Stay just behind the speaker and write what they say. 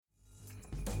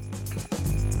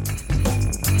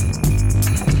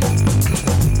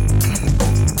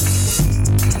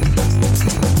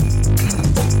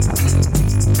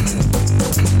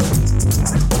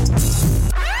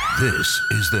This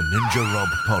is the Ninja Rob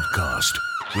Podcast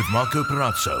with Marco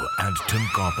Perazzo and Tim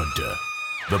Carpenter.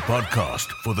 The podcast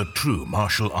for the true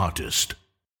martial artist.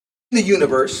 The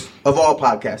universe of all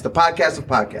podcasts, the podcast of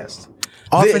podcasts.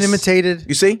 Often imitated.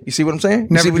 You see? You see what I'm saying? You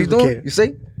Never see what he's doing? duplicated. You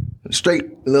see?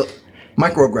 Straight little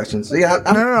microaggressions. See,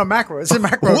 No, macro. It's a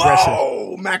macroaggression.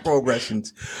 Whoa,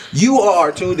 macroaggressions. You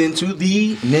are tuned into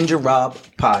the Ninja Rob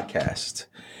Podcast.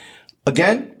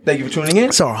 Again, thank you for tuning in.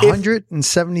 It's our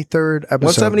 173rd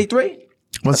episode. 173?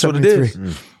 That's what it is.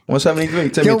 173.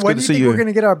 Tim, Yo, it's when good do to you see think you. we're going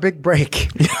to get our big break?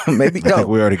 Maybe. I think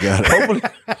we already got it.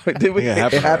 Hopefully. Did we? Yeah,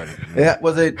 it happened already.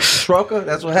 Was it Stroker?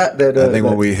 That's what happened. I think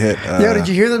when we hit. Yo, did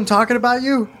you hear them talking about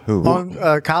you? Who?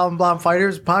 On Kyle and Blom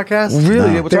Fighters podcast? Really?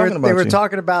 No. They were talking about They were you.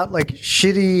 talking about like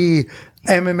shitty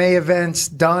MMA events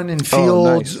done in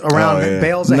fields nice. around Oh, yeah.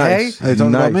 bales of Nice. hay. They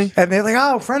talking about me? And they're like,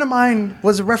 oh, a friend of mine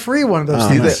was a referee one of those Oh,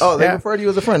 things. nice. They Yeah. refer to you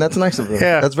as a friend. That's nice of them.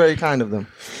 Yeah. That's very kind of them.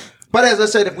 But as I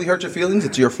said, if we hurt your feelings,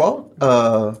 it's your fault.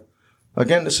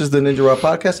 Again, this is the Ninja Raw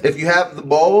Podcast. If you have the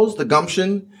balls, the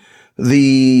gumption,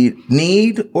 the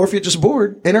need, or if you're just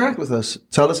bored, interact with us.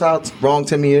 Tell us how wrong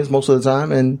Timmy is most of the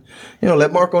time, and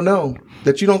let Marco know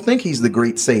that you don't think he's the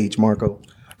great sage, Marco.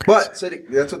 But so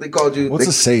that's what they called you. What's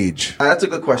a sage? That's a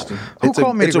good question. Who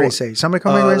called me the great sage? Somebody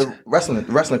called me the great sage?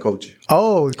 The wrestling coach.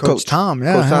 Oh, Coach Tom.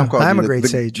 Yeah, Coach Tom called I'm you a great the,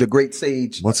 sage. The great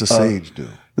sage. What's a sage do?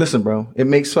 Listen, bro. It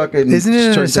makes fucking. Isn't it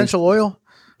an certain essential oil?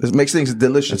 things- It makes things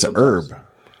delicious. It's an herb.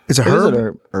 It's a It is herb. an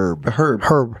herb. Herb. A herb.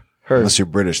 Herb. Unless you're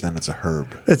British, then it's a herb.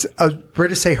 It's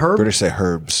British say herb. British say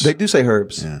herbs. They do say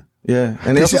herbs. Yeah. Yeah.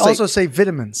 And They they also say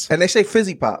vitamins. and they say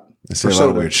fizzy pop. They say for a lot of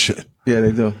soda. weird shit. Yeah,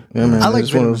 they do. Yeah, man. I like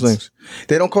It's one of those vitamins. things.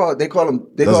 They don't call. They call them.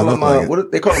 They Doesn't call them. look like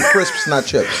it. They call them crisps, not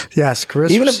chips. Yes,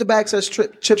 crisps. Even if the bag says chips,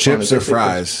 on it, Chips they or say crisps.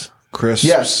 fries? Crisps.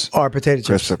 Yes. or potato chips.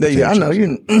 Crisps or Yeah, potato I know.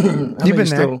 chips. You've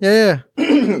been there.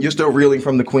 Yeah. You're still reeling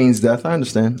from the Queen's death. I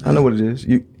understand. I know what it is.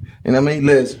 And I mean,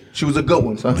 Liz, she was a good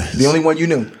one, son. The only one you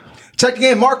knew. Check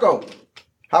again, Marco.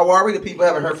 How are we? The people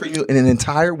haven't heard from you in an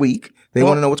entire week. They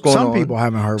want to know what's going on. Some people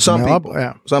haven't heard Some from me. people.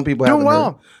 Yeah. Some people Doing haven't well.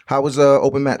 heard. How was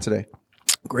open mat today?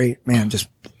 Great, man. Just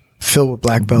filled with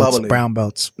black belts, Bubbly. brown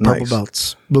belts, purple Nice.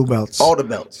 belts, blue belts. All the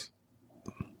belts.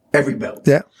 Every belt.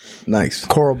 Yeah. Nice.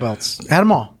 Coral belts. Had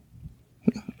them all.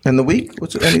 And the week?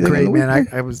 What's anything in Great, the week? man.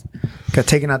 I got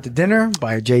taken out to dinner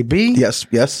by JB. Yes.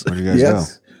 Where'd you guys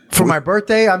yes. For my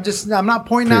birthday, I'm not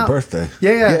pointing For your out. birthday?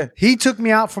 Yeah. He took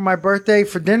me out for my birthday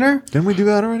for dinner. Didn't we do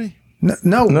that already?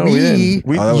 No, we we didn't.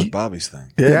 Oh, that was Bobby's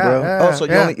thing. Yeah, Yeah, bro. yeah, Oh, so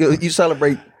yeah. you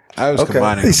celebrate. I was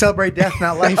combining They them. celebrate death,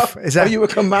 not life. Is Oh, that you were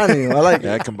combining them. I like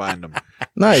Yeah, I it. combined them.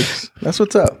 Nice. That's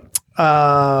what's up.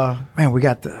 man, we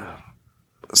got the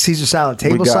Caesar salad We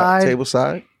got tableside. table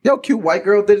side. Yo, cute white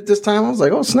girl did it this time. I was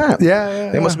like, oh, snap.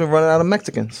 Yeah. They must have been running out of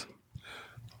Mexicans.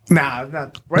 Nah, not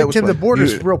That right. was Tim, the fun.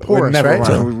 border's real porous, never right?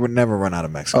 run, we would never run out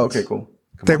of Mexicans. Oh, okay, cool.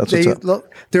 That's what's up.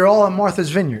 They're all on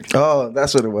Martha's Vineyard. Oh,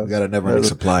 that's what it was. We got a never-ending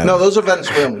supply of No, them. those are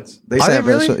Venezuelans. They Are say they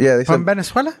really? Venezuela. Yeah, they From say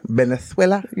Venezuela?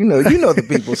 Venezuela. You know the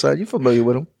people, son. You familiar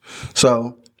with them?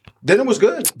 So dinner was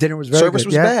good. Dinner was very Service good.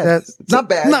 was Yeah, bad. that's- Not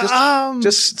bad. No,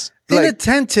 just like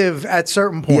Inattentive at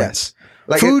certain points. yes.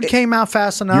 Like Food it- came out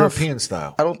fast enough. European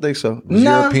style. I don't think so. was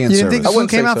Nah, European You didn't think service. the I food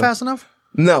wouldn't came say out so. fast enough?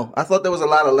 No, I thought there was a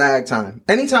lot of lag time.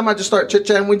 Anytime I just start chit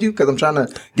chatting with you, because I'm trying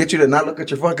to get you to not look at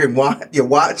your fucking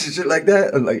watch and shit like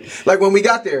that. And like when we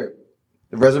got there,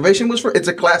 the reservation was for. It's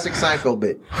a classic Seinfeld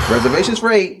bit. Reservations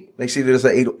for 8. They seated us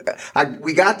at 8.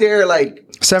 We got there like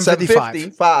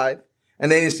 7:55. 7:55, and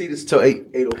they didn't seat us till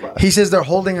 8:05. He says they're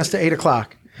holding us to 8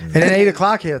 o'clock. And then 8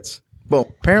 o'clock hits. Boom.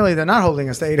 Apparently, they're not holding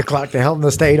us to 8 o'clock. They're holding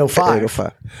us to 8:05.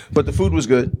 8:05. But the food was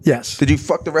good. Yes. Did you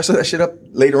fuck the rest of that shit up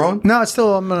later on? No, it's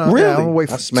still, I'm going Really? to wait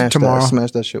I for smashed tomorrow. That. I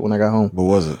smashed that shit when I got home. What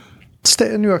was it?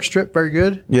 Stay in New York Strip, very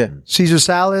good. Yeah. Caesar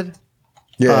salad.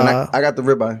 Yeah. And I got the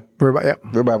ribeye. Yeah.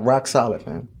 Ribeye rock solid,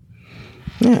 man.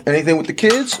 Yeah. Anything with the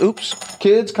kids? Oops.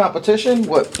 Kids competition?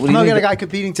 What do you No, I need got a to- guy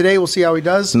competing today. We'll see how he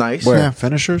does. Nice. Where? Yeah.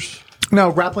 Finishers?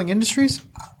 No, Grappling Industries.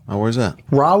 Oh, where's that?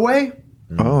 Rahway.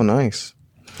 Oh, nice.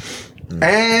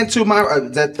 And to my,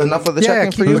 is that enough of the Yeah,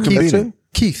 check-in for you? Keith. That's it?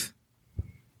 Keith.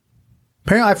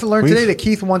 Apparently, I learned today that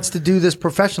Keith wants to do this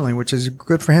professionally, which is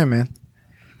good for him, man.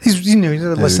 He's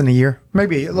less than a year,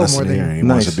 maybe a little more than a year. He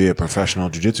wants Nice. to be a professional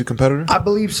jiu-jitsu competitor. I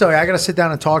believe so. I got to sit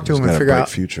down and talk to him He's and got a figure bright out.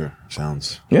 future.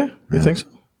 Sounds. Yeah. You think so?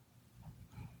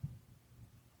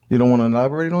 You don't want to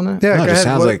elaborate on that? Yeah, No, go it just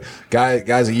ahead. sounds What- like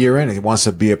guy's a year in. And he wants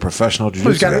to be a professional he's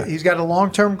jiu-jitsu got guy. he's got a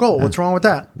long term goal. What's wrong with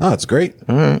that? No, it's great.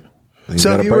 All right. He's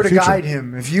So got if a you were bright to future. guide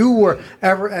him, if you were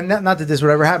ever, and not that this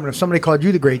would ever happen, if somebody called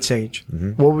you the Great Sage,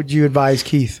 what would you advise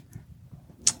Keith?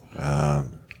 I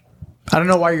don't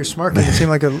know why you're smirking. It seemed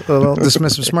like a little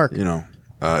dismissive smirk. You know,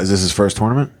 is this his first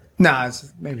tournament? Nah,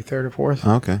 it's maybe third or fourth.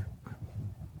 Oh, okay.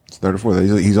 It's third or fourth.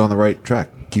 He's on the right track.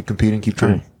 Keep competing, keep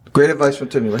training. Great advice from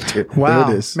Timmy right there. Wow,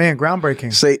 There it is. man,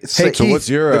 groundbreaking. Say, Hey, So Keith, what's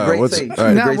your the great what's sage. all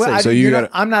right, No, great well, sage. So you you're got not-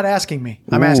 I'm not asking me.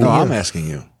 I'm asking No, you. I'm asking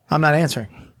you. I'm not answering.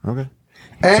 Okay.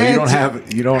 So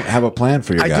And you don't have a plan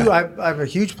for your I guy. do. I have a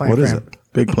huge plan What for is him. it?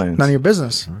 big plans. None of your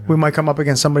business. We might come up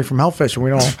against somebody from Hellfish, and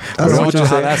we don't. I see what you're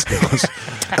saying. that goes.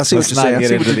 I see what you're saying. I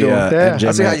see what you're doing. Yeah.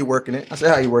 I see how you're working it. I see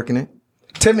how you're working it.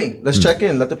 Timmy, let's check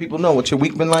in. Let the people know what your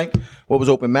week been like. What was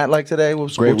open mat like today? What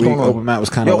was Great what's week. going on? Open mat was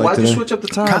kinda Yo, light why'd you today. switch up the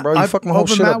time, bro? You fucking my whole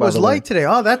open shit mat up. by was the way. light today.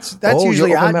 Oh, that's Oh, your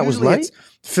usually open odd. mat was Usually light? it's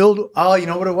filled. Oh, you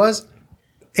know what it was?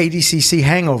 ADCC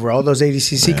hangover. All those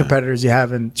ADCC competitors you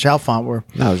have in Chalfont were.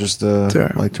 No, it's just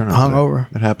like turnout.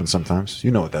 Hungover. It happens sometimes.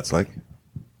 You know what that's like.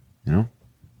 You know,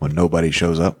 when nobody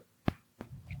shows up.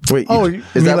 Wait, Oh, is you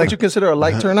that mean what like- you consider a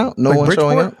light turnout? No like one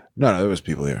showing Bridgeport? up? No, there was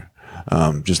people here.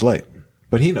 Just light.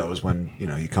 But he knows when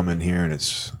you come in here and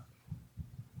it's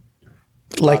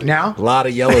Like now, a lot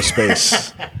of yellow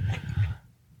space.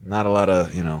 Not a lot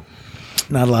of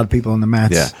not a lot of people in the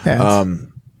mats. Yeah.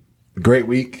 Great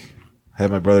week.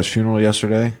 Had my brother's funeral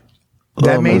yesterday.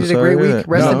 that Oh, made man, it a sorry great to hear week.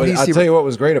 that. Rest No, in but peace. I'll tell you what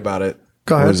was great about it.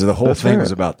 Go ahead. Was the whole Let's thing hear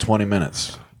was it. about 20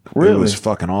 minutes. Really? It was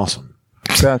fucking awesome.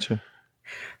 Gotcha.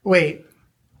 Wait,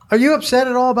 are you upset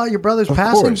at all about your brother's Of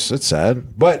passing? course, it's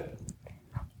sad, but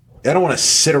I don't want to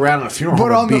sit around at a funeral But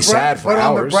home on and the be sad for but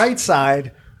on the hours. bright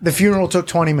side, the funeral took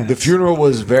 20 minutes. The funeral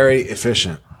was very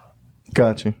efficient.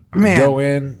 Gotcha. Man, Go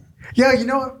in. yeah, you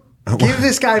know what? Give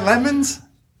this guy lemons.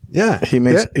 Yeah. He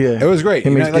makes It was great. He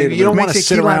You, makes know, like, Gatorade. you don't want to Makes it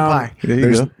sit key lime around. pie. There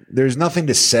you go. There's nothing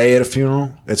to say at a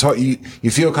funeral. It's hard. You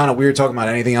feel kind of weird talking about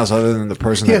anything else other than the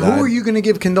person Yeah, that died. who are you going to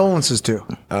give condolences to?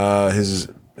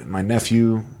 My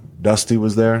nephew Dusty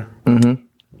was there.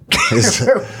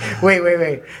 Mm-hmm.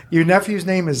 Wait. Your nephew's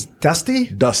name is Dusty?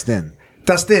 Dustin.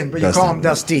 Dustin, but you Dustin. call him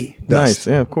Dusty. Nice.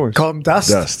 Yeah, of course. Call him Dust?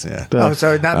 Dust. Yeah. Oh,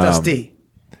 sorry, not Dusty.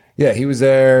 Yeah, he was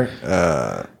there.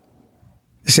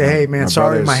 You say, hey, man, my sorry,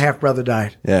 brother's- my half brother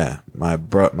died. Yeah, my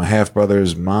half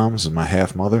brother's mom's and my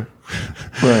half mother.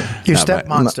 Right. Your Not step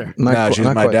my- monster. Not She's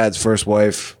not my quite. dad's first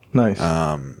wife. Nice.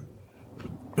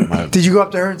 Did you go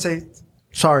up to her and say,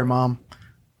 sorry, mom?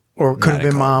 Or could have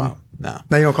been mom? No.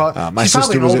 No, you don't call it. My She's probably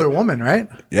sister an was older a- woman, right?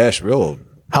 Yeah, she's real old.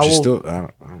 How she's old? still, I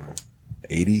don't know,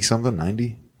 80 something,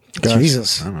 90.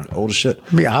 Jesus. I don't know, old as shit.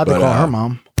 It'd be odd to But, call her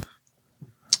mom.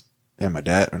 Yeah, my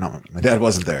dad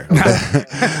wasn't there. my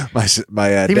He was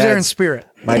there in dad's- spirit.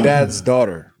 My dad's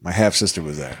daughter, my half sister,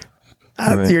 was there.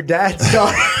 Your dad's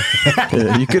daughter.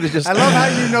 Yeah, you could have just. I love how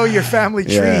you know your family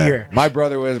tree here. My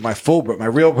brother was my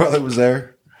real brother was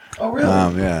there. Oh, really?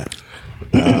 Yeah.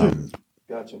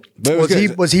 Gotcha. But it was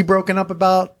good. Was he broken up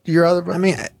about your other brother? I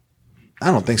mean,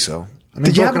 I don't think so. I mean,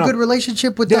 Did you have a broken good up-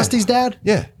 relationship with Yeah. Dusty's dad?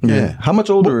 Yeah. Yeah. How much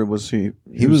older was he?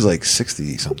 He was like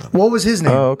 60 something. What was his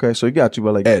name? Oh, okay. So he got you by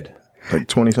like Ed. like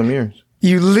 20 some years.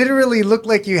 You literally looked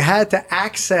like you had to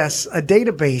access a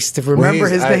database to remember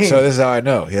his name. So this is how I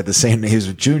know. He had the same. He was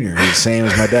a junior. He was the same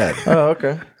as my dad. Oh,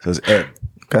 okay. So it was Ed.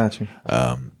 Got you.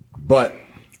 But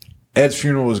Ed's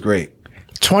funeral was great.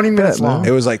 20 minutes man. long.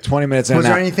 It was like 20 minutes in Was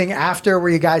and there out. anything after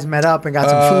where you guys met up and got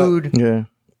some food? Yeah.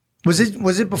 Was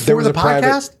it before was the a private-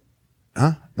 podcast?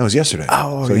 Huh? No, it was yesterday.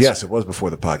 Oh, so yes. yes, it was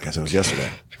before the podcast. It was yesterday.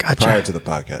 Gotcha. Prior to the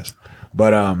podcast.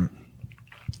 But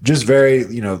just very,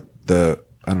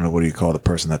 I don't know, what do you call the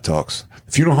person that talks?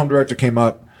 The funeral home director came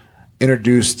up,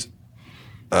 introduced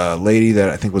a lady that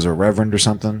I think was a reverend or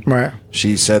something. Right.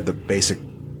 She said the basic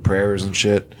prayers and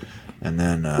shit. And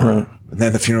then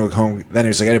the funeral home, then he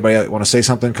was like, anybody want to say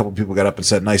something? A couple people got up and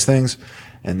said nice things.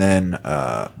 And then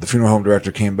the funeral home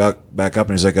director came back up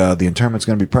and he's like, the interment's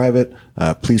going to be private.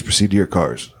 Please proceed to your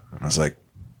cars. And I was like,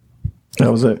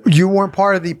 That was it. You weren't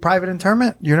part of the private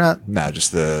interment? You're not? nah,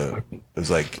 just it was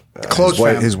like Close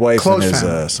family. his wife Close and his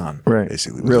family. son. Right.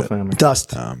 Basically. was Real it. family.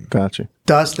 Dust. Got you.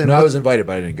 Dust and No, I was invited,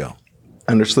 but I didn't go.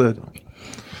 Understood.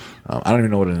 I don't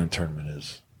even know what an internment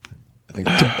is. I think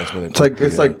that's where they.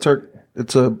 It's like Turk.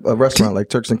 It's a restaurant like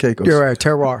Turks and Caicos. You're right,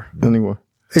 terroir. Anywhere.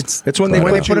 It's When they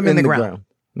put you him in the ground.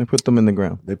 They put them in the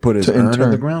ground. They put his To urn in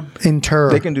intern. the ground. Inter.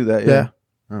 They can do that.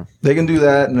 Yeah. They can do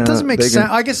that. And, Doesn't make they sense.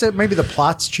 can- I guess maybe the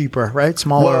plot's cheaper, right?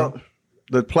 Smaller. Well,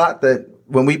 the plot that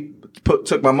when we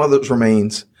took my mother's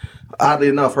remains, oddly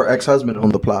enough, her ex-husband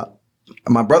owned the plot.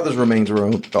 My brother's remains were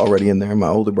already in there, my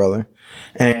older brother.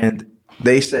 And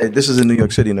they said, this is in New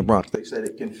York City in the Bronx. They said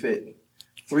it can fit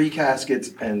 3 caskets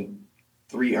and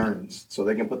 3 urns, so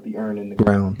they can put the urn in the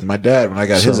ground. My dad, when I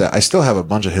got his, I still have a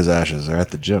bunch of his ashes. They're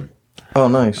at the gym. Oh,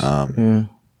 nice.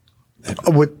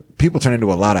 People turn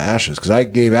into a lot of ashes because I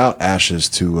gave out ashes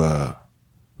to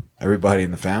everybody in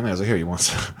the family. I was like, here, you want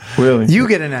some? Really? You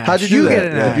get an ash. How'd you do that? Get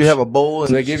an ash. Did you have a bowl? So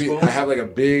And they give you. I have like a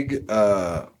big.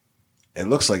 It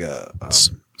looks like a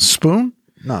spoon?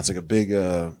 no. It's like a big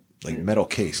like metal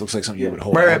case. Looks like something you would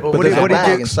hold. Right, out. but but what there's do a you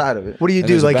bag do? inside of it. What do you And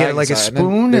do? there's Like bag get like a inside, and then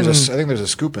spoon there's and I think there's a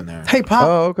scoop in there. hey, pop.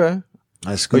 Oh, okay.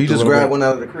 I Or scooped you a just little grab bit. one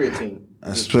out of the creatine.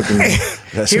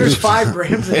 That's Here's 5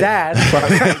 grams of dad.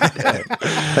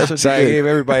 That's what So I you did. gave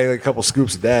everybody like a couple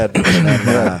scoops of dad. And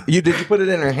then, Did you put it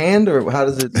in her hand or how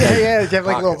does it? Yeah, you have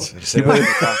like little. pockets. I just said, "Oh,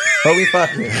 pockets." Oh, we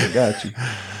fucking got you.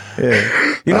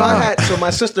 Yeah. You know, so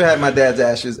my sister had my dad's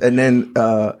ashes, and then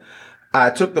I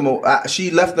took them.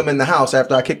 She left them in the house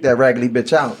after I kicked that raggedy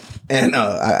bitch out, and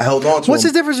I held on to What's the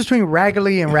them. difference between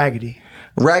raggedy and raggedy?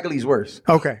 Raggady's worse.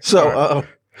 Okay. So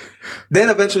then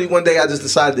eventually one day I just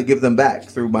decided to give them back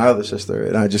through my other sister,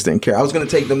 and I just didn't care. I was going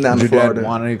to take them down Did to your Florida. dad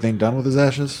want anything done with his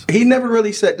ashes? He never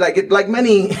really said like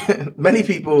many many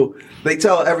people, they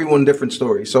tell everyone different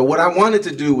stories. So what I wanted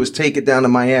to do was take it down to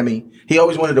Miami. He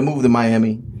always wanted to move to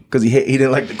Miami because he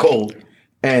didn't like the cold,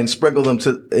 and sprinkle them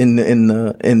in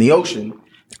the ocean.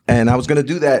 And I was going to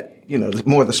do that,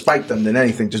 more to spite them than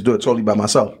anything. Just do it totally by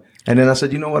myself. And then I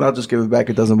said, you know what? I'll just give it back.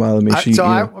 It doesn't bother me.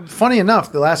 Funny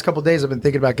enough, the last couple of days I've been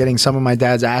thinking about getting some of my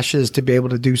dad's ashes to be able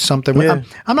to do something. With. Yeah.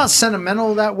 I'm not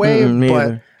sentimental that way, Me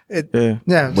but either.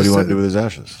 yeah. What do you want to do with his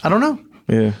ashes? I don't know.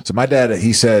 Yeah. So my dad,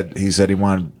 he said he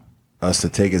wanted us to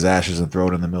take his ashes and throw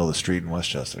it in the middle of the street in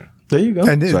Westchester. There you go.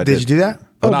 And So I did you do that?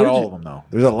 Well, not did all you? of them though.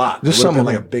 There's a lot. Just There would've some been of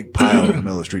like a big pile in the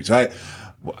middle of the street. So I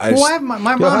Well, just, I have my Yo,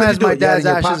 mom how'd has you do my it? You had it dad's in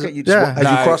your ashes. pocket? You just Yeah.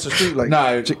 as you cross the street, like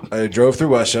I drove through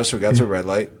Westchester. We got to a red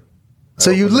light. So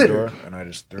I you opened the littered. door, and I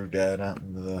just threw dad out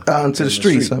into onto the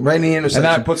streets, street. right in the intersection. And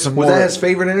then I put some Was more. that his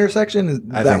favorite intersection? Is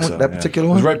I that think one, so, that yeah. particular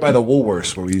It was one? right by the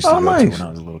Woolworths where we used to go nice. to when I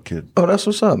was a little kid. Oh, that's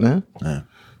what's up, man. Yeah.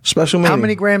 Special meeting. How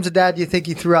many grams of dad do you think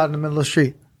you threw out in the middle of the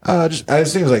street? I just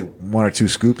think it was like 1 or 2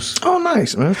 scoops. Oh,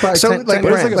 nice, man. It's probably So, 10, like, 10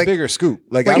 But it's grams. like a bigger scoop.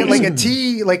 Like Like, I was, like a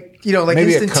tea, like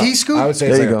maybe instant a cup. tea scoop? I would say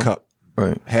it's There like you a go. cup.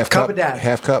 Right. Half Cup cup. of dad.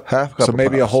 Half cup. Half cup So of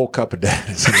maybe a pops. whole cup of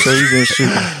dad. So he's in the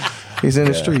streets. He's in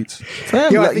the streets.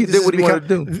 Fam, Yo, I like, think he this did what is he wanted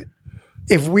to do.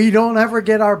 If we don't ever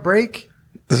get our break,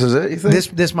 This is it, you think?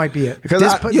 this might be it. Because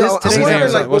this, I- this- yo, I'm today's wondering,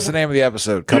 episode- like, What's the name of the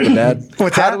episode? Cup of dad?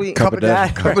 What's how that? do we- Cup of dad?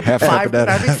 Half cup of dad.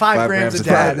 I think 5 grams of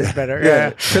dad dad. is better. Yeah, Yeah.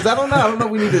 because I don't know. I don't know.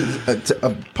 We need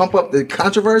to pump up the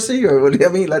controversy, or what do you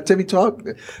mean? Let Timmy talk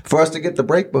for us to get the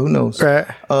break. But who knows? Right.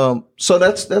 So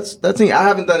that's me. I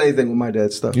haven't done anything with my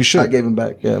dad's stuff. You should. I gave him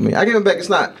back. Yeah, I gave him back. It's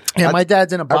not. Yeah, my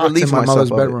dad's in a box in released my myself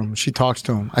mother's of it. bedroom. She talks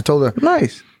to him. I told her,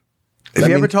 Nice. if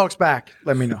he ever talks back,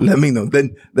 let me know. Let me know.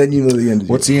 Then you know the end.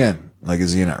 What's he in? Like,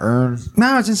 is he in an urn?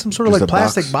 No, it's in some sort of Just like a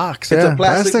plastic box. It's Yeah. a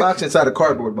plastic Plastic? box inside a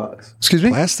cardboard box. Excuse me?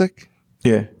 Plastic?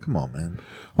 Yeah. Come on, man.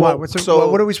 What?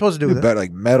 What are we supposed to do with it? Better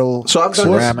like metal, So I've done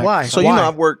ceramic. Why? So Why?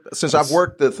 I've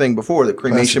worked the thing before, the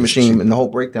cremation Plastic machine cheap. and the whole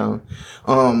breakdown.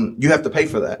 You have to pay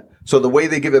for that. So the way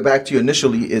they give it back to you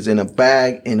initially is in a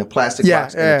bag, in a plastic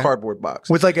box, in a cardboard box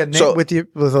with like a name, So- with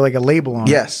like a label on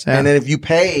yes, it. Yeah. and then if you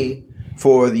pay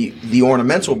for the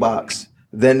ornamental box,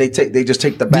 then they just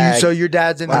take the bag. So your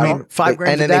dad's in. I mean, 5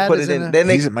 grams. and then of they dad put is it in. a- Then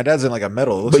they My dad's in like a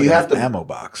metal. It looks But like you an have to- ammo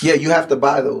box. Yeah, you have to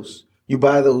buy those. You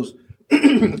buy those,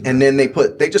 and then they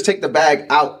just take the bag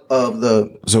out of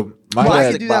the So my Well, I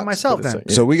dad. could do that myself then.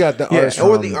 So we got the yeah, ours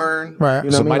or from- the urn. Right. You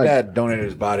know So what I my mean? Like- dad donated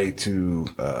his body to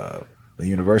the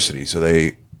university. So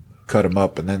they cut him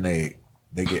up, and then they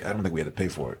get. I don't think we had to pay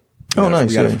for it. Oh, nice,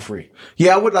 We got it yeah. for free.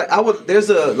 Yeah, I would. There's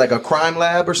a crime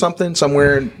lab or something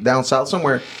somewhere down south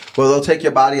somewhere where they'll take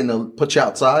your body and they'll put you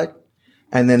outside,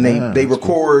 and then they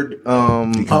record. They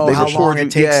how record long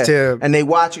it takes to and they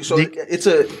watch you. So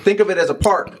think of it as a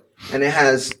park, and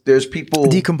there's people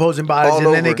decomposing bodies, all and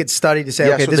then they over. could study to say,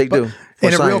 Yeah, okay, that's this what they do for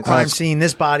in a real science. crime That's- scene,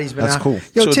 this body's been That's out. cool.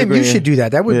 Yo, To a Tim, degree, you yeah. should do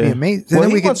that. That would be amazing. Well, then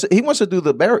he we could. wants to do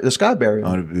the sky burial.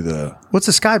 I want to do the What's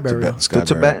the sky burial? sky The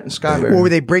Tibetan sky burial. Or where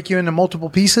they break you into multiple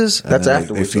pieces? That's They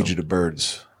afterwards. feed though. you to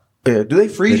birds. Yeah. Do they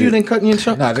freeze They you do. then cut you in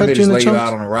chunks? No, I think cut they you just in lay you chunks?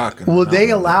 out on a rock. And, Will they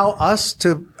allow us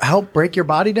to help break your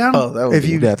body down? Oh, that would if be-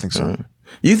 you Yeah, I think so.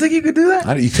 You think you could do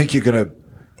that? You think you're gonna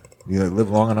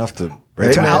live long enough to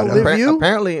break To your body outlive down? you?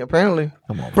 Apparently.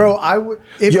 bro, I would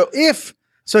if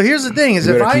so. Here's the thing: is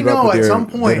You if better I keep up know with at your some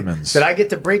point vitamins. that I get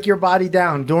to break your body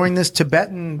down during this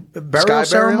Tibetan burial Sky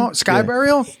ceremony, burial? sky Yeah.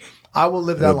 burial, I will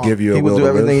live that They'll long. give you a He will will do to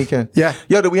everything he live. can. Yeah.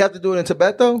 Yo, do we have to do it in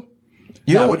Tibet though?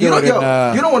 You No, don't. we'll do it in,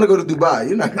 You don't want to go to Dubai.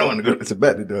 You're not going to want to go to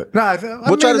Tibet to do it. No,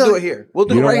 We'll try to do it here. We'll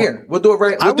do it right here. We'll do it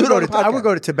right. I We'll would do it on the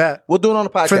go to podcast. Tibet We'll do it on the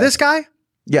podcast for this guy.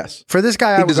 Yes. For this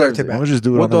guy, I would like deserves to it. Why bet. don't we just do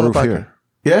it We'll on the throw roof the here?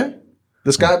 Yeah?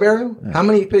 The Sky Burial? How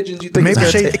many pigeons do you think Maple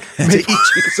it's gonna Shade- take to eat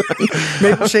you, son?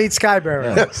 Maple Shade Sky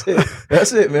Barrel. That's it.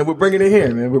 That's it, man. We're bringing it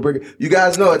here, man. We're bringing. You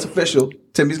guys know it's official.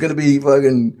 Timmy's gonna be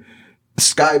fucking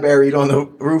sky buried on the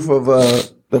roof of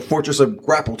the Fortress of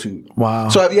Grappletude. Wow.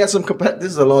 So have you had some this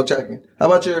is a long check-in. How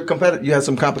about your competitor? You had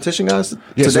some competition guys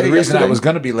Yeah, so the reason yesterday? I was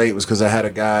going to be late was because I had a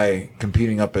guy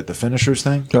competing up at the finishers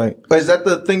thing. Right. Is that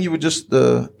the thing you were just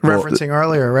Referencing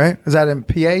earlier, right? Is that in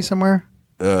PA somewhere?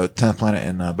 10th Planet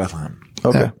in Bethlehem.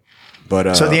 Okay. Yeah.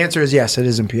 But So the answer is yes, it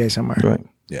is in PA somewhere. Right.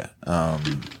 yeah,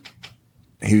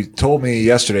 he told me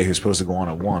yesterday he was supposed to go on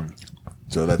at 1,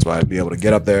 so that's why I'd be able to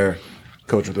get up there,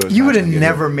 coach him through his You match would have and get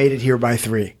never here. made it here by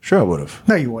 3. Sure, I would have.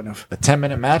 No, you wouldn't have. A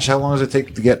 10-minute match. How long does it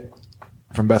take to get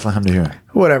from Bethlehem to here?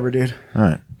 Whatever, dude. All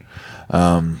right.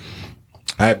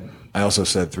 I also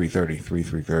said 3:30.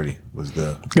 3:30 was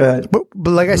the Go ahead. But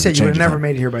like I said, you would have change never time.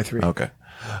 made it here by 3. okay.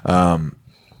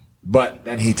 But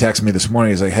then he texted me this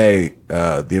morning. He's like, "Hey,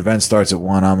 the event starts at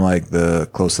 1. I'm like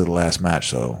close to the last match,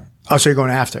 so Oh, so you're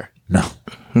going after? no,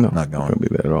 No, I'm not going. Don't be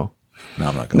that at all. No,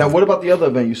 I'm not going. Now, what about the other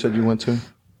event you said you went to?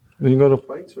 Did you go to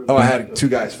fights? Or? Oh, I had 2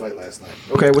 guys fight last night.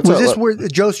 Okay, what's Was up? this where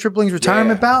Joe Stripling's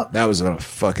retirement bout? That was a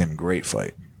fucking great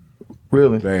fight.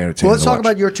 Really? Very entertaining. Well, let's to talk watch.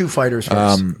 about your 2 fighters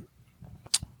first.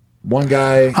 One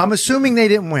guy. I'm assuming they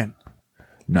didn't win.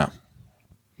 No,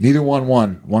 neither one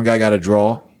won. One guy got a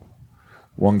draw.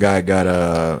 One guy got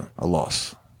a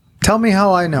loss. Tell me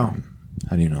how I know.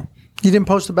 How do you know? You didn't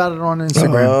post about it on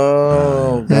Instagram.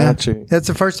 Oh, Yeah. gotcha. That's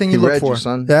the first thing He you look read for. you,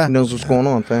 son. Yeah. He knows what's going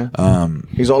on, fam.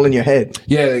 He's all in your head.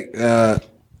 Yeah, there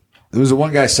was a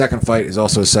one guy's second fight. Is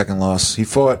also his second loss. He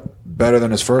fought better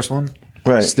than his first one.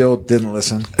 Right. Still didn't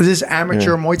listen. Is this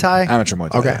amateur Muay Thai? Amateur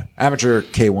Muay Thai. Okay. yeah. Amateur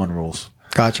K1 rules.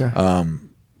 Gotcha.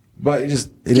 But it just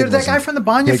it you didn't know that listen. guy from the He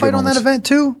Banya had fight good on that moments. event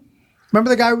too? Remember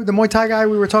the guy, the Muay Thai guy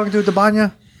we were talking to at the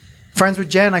Banya? Friends with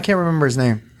Jen? I can't remember his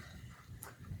name.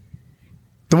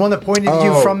 The one that pointed at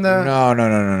you from the...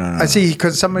 No. I see,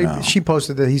 because somebody, she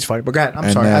posted that he's fighting. But go ahead, I'm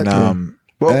And sorry. then,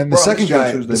 Well, and the bro, second I missed you on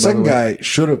guy, Tuesday, the by second the way. guy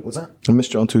should have. What's that? I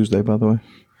missed you on Tuesday, by the way.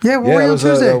 yeah, what Yeah, were it you on was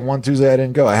Tuesday? one Tuesday I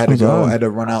didn't go. I had to go. on? I had to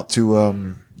run out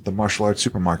to the martial arts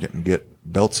supermarket and get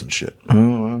belts and shit. Oh,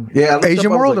 wow. Yeah, I looked Asian up,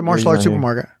 I was World like, or Martial yeah, Arts yeah.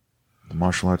 Supermarket? The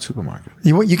martial arts supermarket.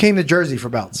 You came to Jersey for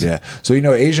belts. Yeah. So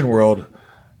Asian World,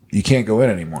 you can't go in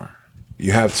anymore.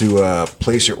 You have to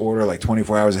place your order like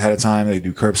 24 hours ahead of time. They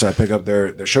do curbside pickup.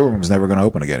 Their showroom's never going to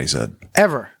open again. He said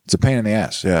Ever. it's a pain in the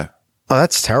ass. Yeah. Oh,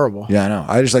 that's terrible. Yeah, I know.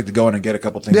 I just like to go in and get a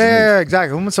couple things. Yeah, and leave. yeah, exactly.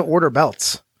 Who wants to order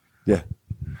belts? Yeah.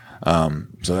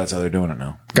 So that's how they're doing it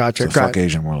now. Gotcha. So fuck Got-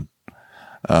 Asian World.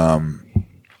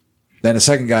 Then the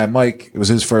second guy, Mike, it was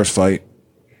his first fight.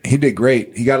 He did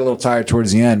great. He got a little tired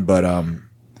towards the end, but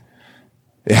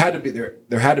it had to be there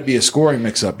had to be a scoring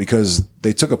mix up because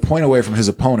they took a point away from his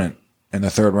opponent in the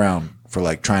third round for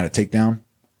like trying to take down.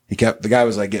 The guy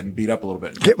was like getting beat up a little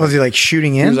bit. Was he like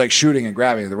shooting He in? was like shooting and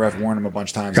grabbing. The ref warned him a bunch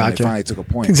of times and Gotcha. they finally took a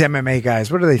point. These MMA guys,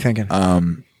 what are they thinking?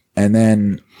 And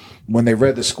then when they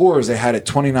read the scores, they had it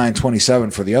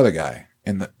 29-27 for the other guy.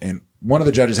 And one of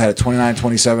the judges had it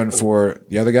 29-27 for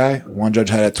the other guy. One judge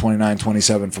had it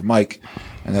 29-27 for Mike.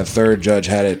 And the third judge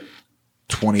had it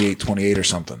 28-28 or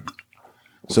something.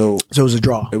 So So it was a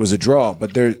draw. it was a draw.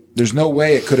 But there's no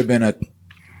way it could have been a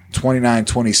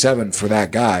 29-27 for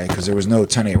that guy because there was no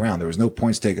 10-8 round. There was no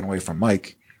points taken away from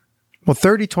Mike. Well,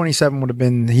 30-27 would have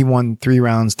been he won 3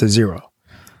 rounds to 0.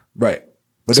 Right.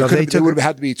 But So it would have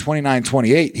had to be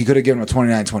 29-28. He could have given him a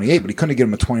 29-28, but he couldn't have given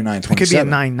him a 29-27. It could be a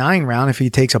 9-9 round if he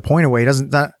takes a point away. Doesn't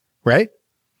that right?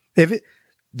 If it,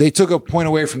 They took a point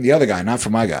away from the other guy, not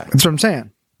from my guy. that's what I'm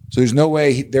saying. So there's no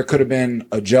way there could have been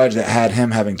a judge that had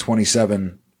him having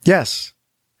 27. Yes,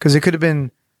 because it could have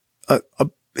been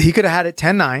he could have had it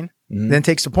 10-9, then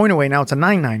takes the point away. Now it's a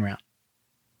 9-9 round.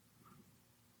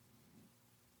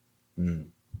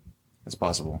 That's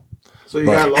possible. So you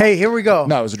But- got Hey, here we go.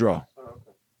 No, it was a draw.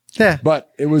 Yeah,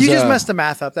 But it was. you just messed the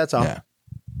math up. That's all. Yeah.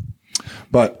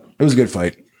 But it was a good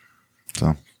fight.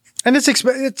 So And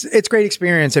it's great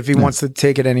experience if he wants to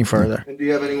take it any further. And do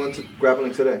you have anyone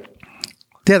grappling today?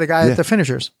 Yeah, the guy at the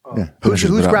finishers. yeah. Who's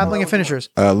Finishers, but, grappling at finishers?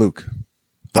 Luke.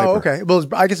 Oh, okay. Well,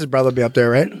 I guess his brother will be up there,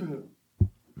 right?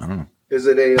 Is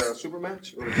it a super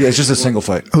match? Or Yeah, it's just a single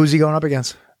fight. Who's he going up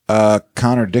against?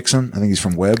 Connor Dixon. I think he's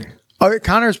from Webb. Oh,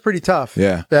 Connor's pretty tough.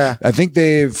 Yeah. Yeah. I think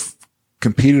they've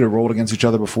competed or rolled against each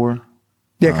other before.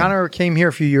 Yeah, Connor came here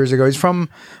a few years ago. He's from,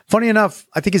 funny enough,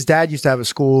 I think his dad used to have a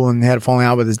school and they had a falling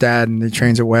out with his dad and he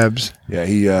trains at Webb's.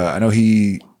 Yeah, I know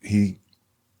he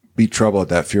beat trouble at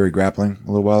that Fury grappling a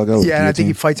little while ago. with Yeah, and I think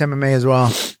he guillotine. fights MMA as well.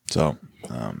 So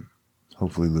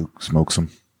hopefully Luke smokes him.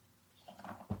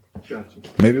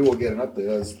 Maybe we'll get an update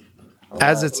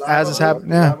as it's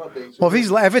happening. Yeah. Well,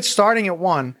 if it's starting at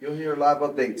 1, you'll hear live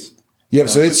updates. Yeah,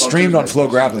 so it's streamed on Flow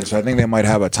Grappling, so I think they might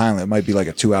have a time. It might be like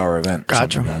a 2-hour event.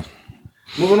 Gotcha. Like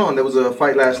Moving on, there was a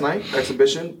fight last night,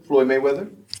 exhibition. Floyd Mayweather.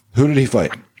 Who did he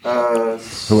fight?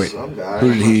 Some guy.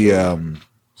 Who did he have an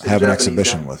Japanese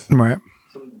exhibition guy. with? right.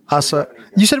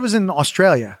 You said it was in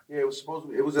Australia. Yeah, it was supposed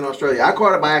to be. It was in Australia. I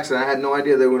caught it by accident. I had no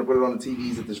idea they were going to put it on the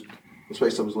TVs at this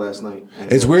place that was last night.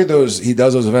 And It's weird he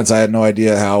does those events. I had no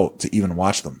idea how to even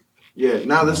watch them. Yeah.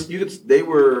 Now they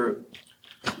were.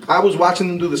 I was watching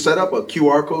them do the setup. A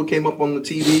QR code came up on the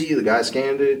TV. The guy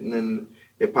scanned it, and then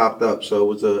it popped up.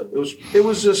 So it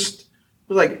was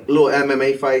like little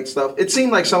MMA fight stuff. It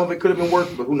seemed like some of it could have been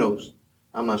worked, but who knows?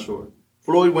 I'm not sure.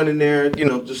 Floyd went in there,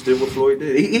 just did what Floyd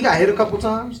did. He got hit a couple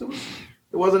times.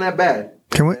 It wasn't that bad.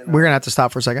 We're gonna have to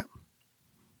stop for a second.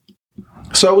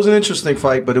 So it was an interesting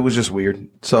fight, but it was just weird.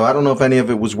 So I don't know if any of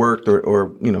it was worked or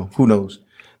who knows.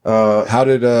 How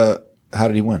did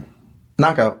he win?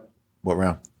 Knockout. What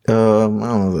round? I don't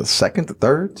know, the second, the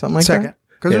third, something like Second, that.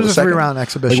 because it was a 3-round Like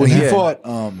exhibition. when he Yeah. fought,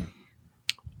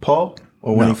 Paul,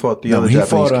 or when he fought the other he Japanese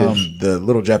fought kid. the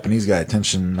little Japanese guy,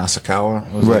 Tenshin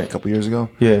Nasukawa, was Right. a couple years ago.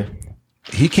 Yeah,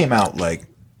 He came out like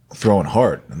throwing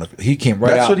hard, and he came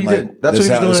right That's out. what he like, did. That's this what he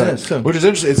was out- doing this in out. this, too. Which is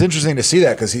interesting. It's interesting to see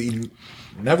that because he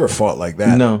never fought like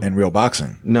that No. in real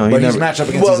boxing. No, he but he's never- matched up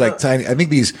against Well, these like tiny. I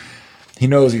think he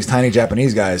knows these tiny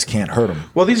Japanese guys can't hurt him.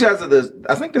 well, these guys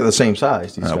I think they're the same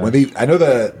size. These guys. I know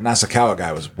the Nasukawa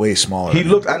guy was way smaller. He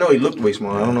looked way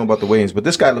smaller. I don't know about the weigh-ins, but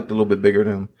this guy looked a little bit bigger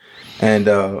than him,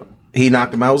 and he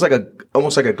knocked him out. It was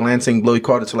almost like a glancing blow. He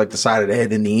caught it to like the side of the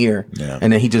head in the ear, Yeah.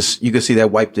 and then you could see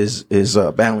that wiped his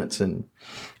balance. And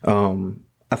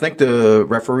I think the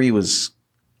referee was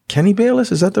Kenny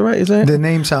Bayless. Is that is that? The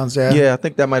name sounds Yeah, I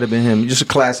think that might have been him. Just a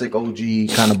classic OG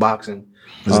kind of boxing.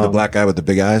 Is it the black guy with the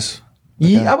big eyes?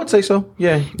 Yeah, I would say so.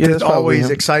 Yeah, He's that's probably always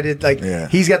him. excited. Like Yeah.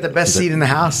 he's got the best seat in the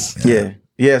house.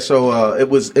 Yeah. So that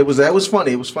was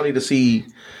funny. It was funny to see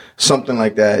something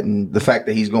like that, and the fact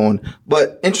that he's going.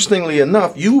 But interestingly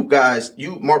enough,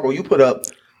 Marco, you put up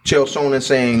Chael Sonnen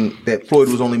saying that Floyd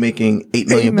was only making $8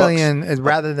 million. $8 million is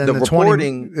rather than the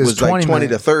reporting 20 is was like 20 20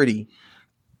 million. to 30.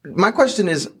 My question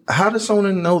is, how does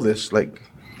Sonnen know this? Like,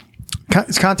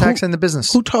 It's contacts in the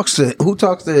business. who talks to him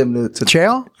to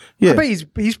Chael? Yeah. I bet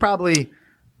he's probably.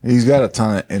 He's got a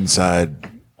ton of inside.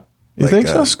 You think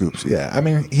so? Scoops? Yeah, I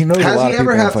mean he knows a lot of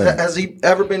people. Has he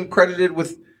ever been credited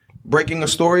with breaking a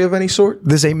story of any sort?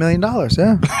 This $8 million,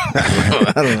 yeah.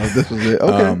 I don't know if this was it.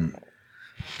 Okay.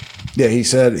 Yeah, he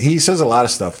says a lot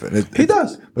of stuff. And He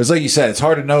does. But it's like you said, it's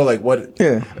hard to know like what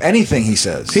anything he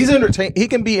says. He's entertain. He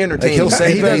can be entertaining. He'll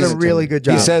say He does things- a really good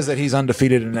job. He says that he's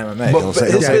undefeated in MMA. But He'll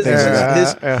say his things business like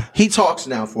is that. he talks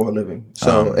now for a living.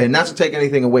 So, and not to take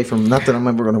anything away from, not that I'm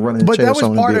ever going to run into But Chael that was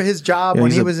Sonnen part big. of his job Yeah,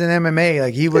 when he's he a- was in MMA.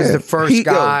 Like he was Yeah. the first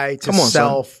guy to come on, son.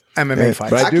 self-MMA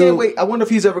fights. But I can't wait. I wonder if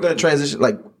he's ever going to transition,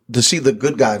 like, to see the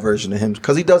good guy version of him,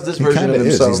 because he does this He version kind of of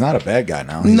is. himself. He's not a bad guy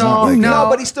now. He's No, not like, no,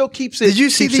 but he still keeps it. Did you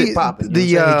see keeps it popping?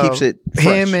 he keeps it fresh.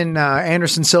 him and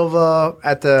Anderson Silva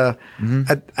at the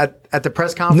at the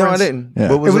press conference? No, I didn't.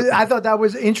 Yeah. What was it? I thought that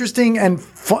was interesting and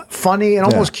funny and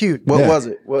almost cute. What Yeah. was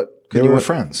it? What? They were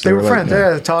friends. They were like- friends.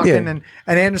 yeah. Yeah, talking, Yeah.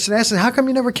 and Anderson asked him, "How come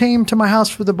you never came to my house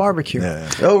for the barbecue?" Yeah.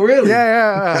 Oh, really?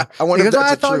 Yeah. I wonder if because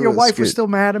that's I a thought true your wife was skit. still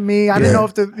mad at me. I didn't know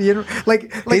if like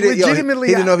He didn't, legitimately.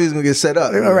 he didn't know if he was going to get set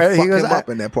up. All right, Fuck he goes him up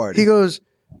in that party. He goes,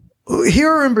 "Here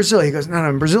or in Brazil?" He goes, "No,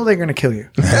 in Brazil they're going to kill you."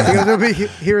 He goes, "It'll be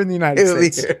here in the United It'll be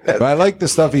States." here. But I like the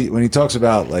stuff when he talks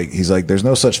about he's like, there's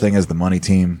no such thing as the money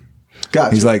team.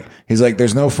 Gotcha. He's like,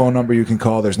 there's no phone number you can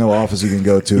call. There's no office you can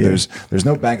go to. There's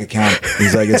no bank account.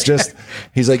 He's like, it's just,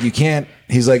 he's like, you can't,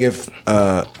 he's like, if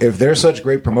they're such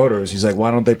great promoters, he's like,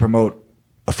 why don't they promote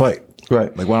a fight?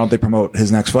 Right. Like, why don't they promote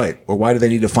his next fight? Or why do they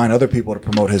need to find other people to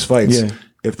promote his fights? Yeah.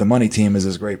 If the money team is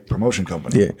this great promotion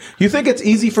company. Yeah. You think it's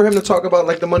easy for him to talk about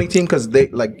like the money team because they,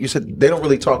 like you said, they don't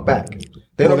really talk back.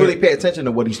 They don't really pay attention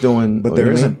to what he's doing. But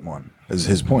there isn't one, is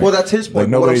his point. Well, that's his point.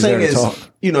 Like, What I'm nobody's saying there to is, talk.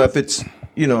 if it's,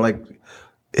 like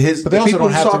his, But they the also people don't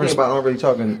he's have to talking res- about aren't really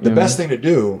talking. The best thing to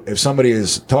do if somebody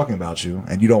is talking about you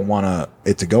and you don't want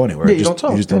it to go anywhere, Yeah, you don't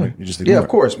talk. You just ignore of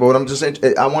course. But what I'm just saying,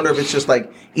 I wonder if it's just like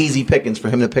easy pickings for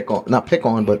him to not pick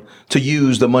on, but to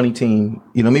use the money team.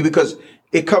 You know what I mean? Because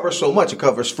it covers so much. It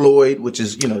covers Floyd, which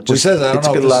is, just, He says, I don't it's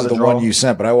know if got a this lot is of the draw. one you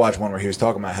sent, but I watched one where he was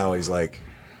talking about how he's like,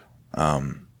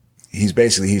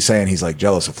 he's saying he's like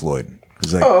jealous of Floyd.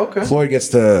 He's like, Oh, okay. Floyd gets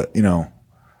to,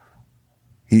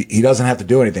 he doesn't have to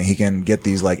do anything. He can get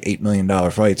these like $8 million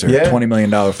fights or Yeah. $20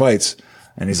 million fights.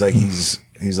 And he's like, he's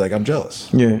he's like, I'm jealous.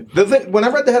 Yeah. The thing, when I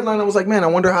read the headline, I was like, man, I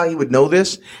wonder how he would know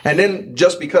this. And then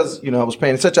just because, I was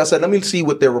paying attention, I said, let me see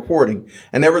what they're reporting.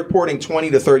 And they're reporting 20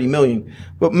 to 30 million.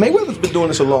 But Mayweather's been doing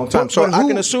this a long time. So I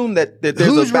can assume that there's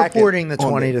who's a back reporting the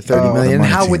 20 to 30 million?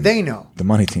 How would they know? The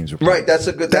money teams reporting. Right. That's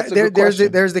a good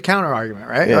question. There's the counter argument,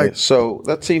 right? Yeah. So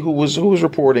let's see who was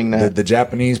reporting that. The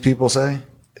Japanese people say?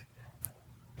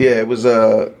 Yeah, it was,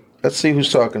 let's see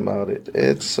who's talking about it.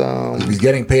 It's, If he's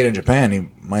getting paid in Japan, he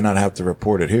might not have to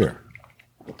report it here.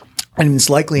 And it's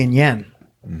likely in yen.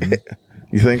 Mm-hmm.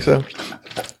 You think so?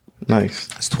 Nice.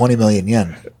 It's 20 million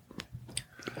yen.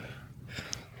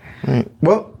 Right.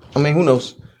 Well, I mean, who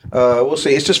knows? We'll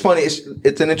see. It's just funny.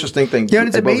 It's an interesting thing. Yeah, and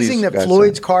it's amazing that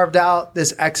Floyd's carved out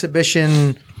this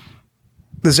exhibition,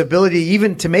 this ability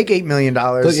even to make $8 million.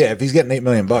 But yeah, if he's getting $8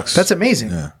 million, that's amazing.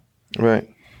 Yeah. Right.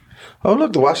 Oh,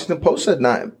 look, the Washington Post said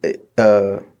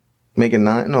making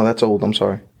 9. No, that's old. I'm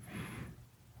sorry.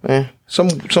 Some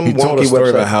He wonky told a story website.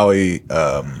 about how he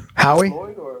Howie?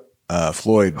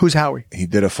 Floyd. Who's Howie? He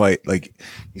did a fight. Like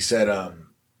he said,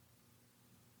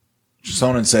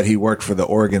 Sonnen said he worked for the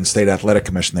Oregon State Athletic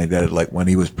Commission. They did it like when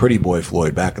he was Pretty Boy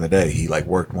Floyd back in the day. He like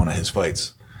worked one of his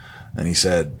fights, and he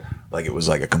said like it was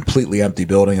like a completely empty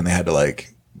building, and they had to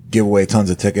like give away tons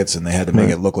of tickets, and they had to make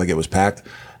it look like it was packed.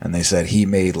 And they said he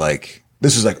made like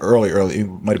this was like early. It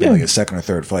might have been like his second or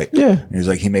third fight. Yeah, and he was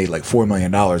like he made like $4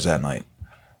 million that night.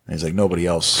 And he's like nobody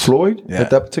else. Floyd Yeah.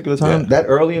 at that particular time, that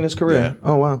early in his career. Yeah.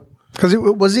 Oh wow. Because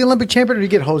was he Olympic champion or did he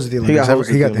get hosed at the Olympics?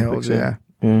 He got the Olympics, hose,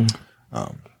 yeah.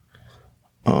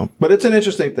 But it's an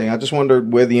interesting thing. I just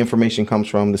wondered where the information comes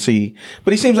from to see.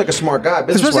 But he seems like a smart guy,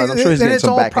 business-wise. I'm sure he's getting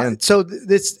some back end. So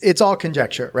it's all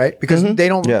conjecture, right? Because they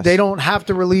don't Yes. they don't have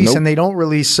to release and they don't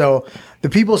release. So the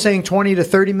people saying 20 to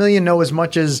 30 million know as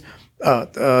much as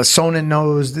Sonnen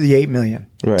knows the 8 million.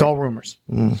 Right. It's all rumors.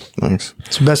 Nice.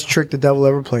 It's the best trick the devil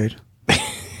ever played.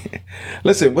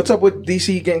 Listen, what's up with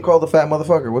DC getting called the fat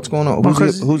motherfucker? What's going on?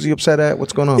 Who's he upset at?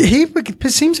 What's going on? He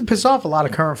seems to piss off a lot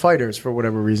of current fighters for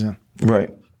whatever reason. Right.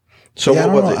 So Yeah,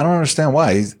 what was it? I don't understand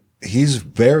why. He's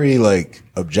very like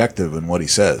objective in what he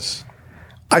says.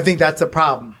 I think that's the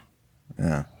problem.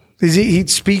 Yeah. He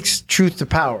speaks truth to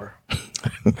power.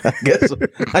 I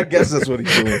guess that's what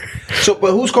he's doing. So,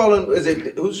 but who's calling?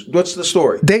 What's the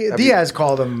story? Diaz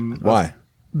called him. Why?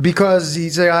 Because he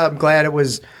said, I'm glad it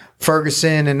was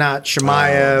Ferguson and not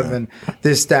Chimaev and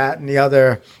this, that, and the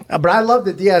other. But I love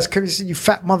that Diaz, he said, you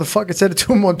fat motherfucker, said it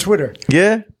to him on Twitter.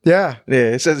 Yeah. Yeah. Yeah.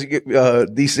 It says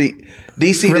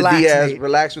DC Relax, to Diaz, mate.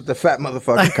 relax with the fat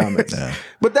motherfucker comments.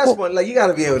 But that's fun. Like you got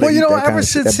to be able to. Well, eat that kind ever of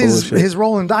shit, since that bullshit. his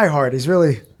role in Die Hard, he's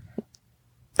really.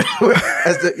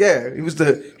 he was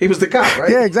the cop,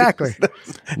 right? Yeah, exactly.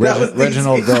 That was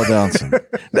Reginald DC. Bell Johnson.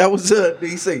 That was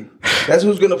DC. That's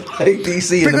who's going to play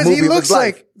DC in the Because movie. he of looks his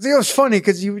life. like, it was funny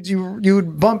because you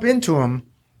would bump into him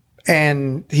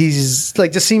and he's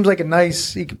like, just seems like a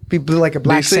nice, he could be like a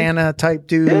Black DC? Santa type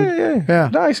dude. Yeah.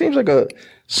 No, he seems like a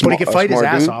But he could fight his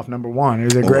ass dude. off, number one. He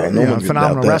was a great, No one can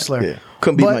phenomenal doubt that. wrestler. Yeah.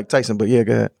 Couldn't beat But- Mike Tyson, but yeah,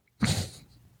 go ahead.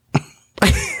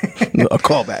 A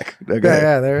callback. Go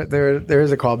ahead. Yeah, there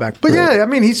is a callback. But yeah, I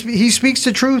mean, he speaks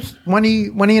the truth when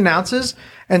he announces,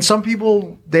 and some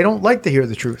people they don't like to hear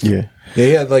the truth. Yeah.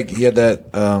 Yeah, he had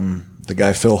that the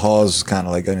guy Phil Hawes kind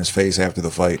of like in his face after the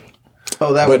fight.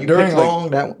 Oh, that But when you during, picked like- wrong.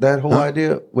 That whole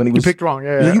idea when he was picked wrong,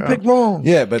 yeah, you yeah. picked wrong.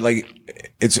 Yeah, but like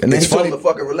it's And then it's he told funny. him to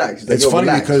fucking relax. He's like, It's "Yo, funny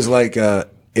relax." because like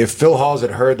if Phil Hawes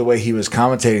had heard the way he was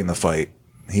commentating the fight,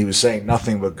 he was saying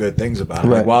nothing but good things about him.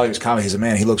 Right. Like while he was commentating, he's a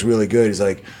man. He looks really good. He's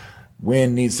like,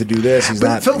 Wynn needs to do this. He's But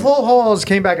not. Phil Halls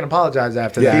came back and apologized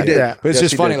after Yeah, that. he did. Yeah. But it's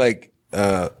Yes, just he funny. did. Like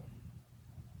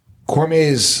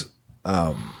Cormier's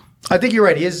I think you're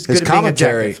right. He is good his at being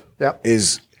commentary objective. Yep.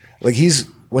 is like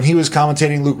when he was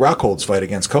commentating Luke Rockhold's fight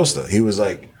against Costa, he was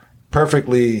like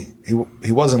perfectly.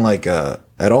 He wasn't like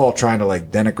at all trying to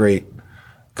like denigrate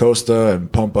Costa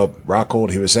and pump up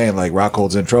Rockhold. He was saying like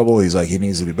Rockhold's in trouble. He's like he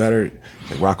needs to be better.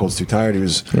 Like Rockhold's too tired. He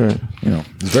was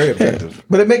he's very objective.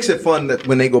 But it makes it fun that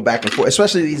when they go back and forth,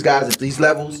 especially these guys at these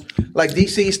levels, like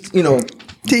DC's,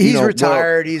 He's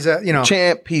retired. He's a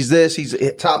champ. He's this. He's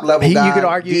a top level guy. You could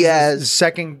argue he's the Diaz.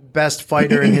 second best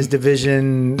fighter in his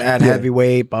division at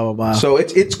heavyweight. Blah blah blah. So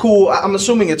it's cool. I'm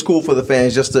assuming it's cool for the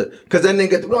fans just to because then they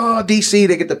get DC.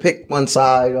 They get to pick one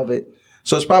side of it.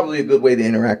 So it's probably a good way to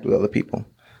interact with other people.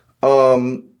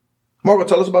 Margo,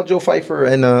 tell us about Joe Pfeiffer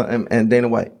and Dana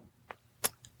White.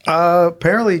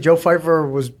 Apparently, Joe Pfeiffer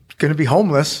was going to be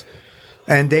homeless,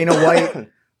 and Dana White.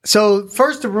 So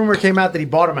first, the rumor came out that he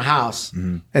bought him a house,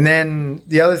 and then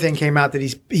the other thing came out that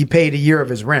he paid a year of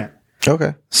his rent.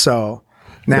 Okay. So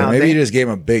now Maybe he just gave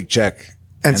him a big check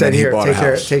and said, then he "Here, bought a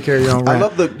house. take care of your own I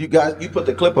rent." love you put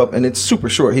the clip up and it's super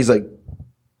short. He's like,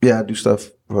 yeah, I do stuff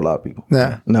for a lot of people.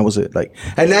 Yeah. And that was it. Like,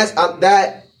 and that's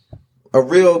that a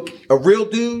real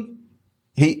dude.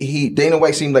 He Dana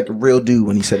White seemed like a real dude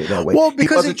when he said it that way. Well, he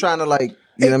because wasn't trying to like,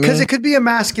 you know what I Because mean? it could be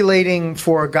emasculating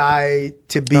for a guy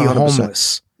to be 100%.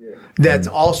 homeless. That's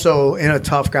also in a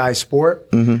tough guy sport.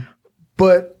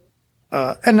 But,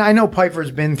 and I know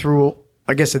Piper's been through,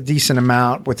 I guess, a decent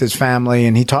amount with his family,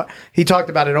 and he talked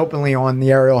about it openly on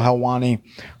the Ariel Helwani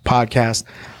podcast.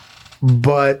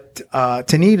 But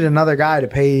to need another guy to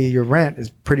pay your rent is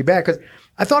pretty bad. Because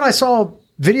I thought I saw a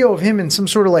video of him in some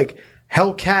sort of like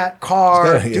Hellcat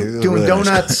car doing really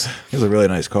donuts. Nice, he has a really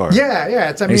nice car. Yeah.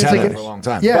 I mean, He's it's had like that for a long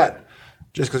time. Yeah. But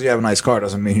just because you have a nice car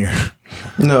doesn't mean you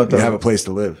No, have a place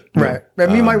to live. Right. I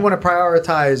mean, you might want to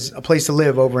prioritize a place to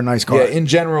live over a nice car. Yeah, in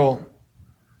general,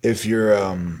 if you're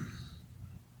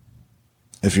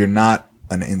not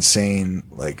an insane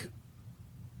like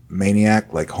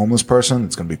maniac, like homeless person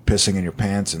that's going to be pissing in your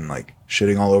pants and like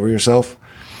shitting all over yourself,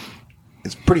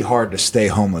 it's pretty hard to stay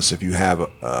homeless if you have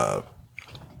a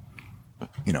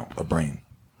brain.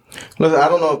 Listen, I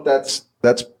don't know if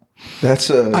that's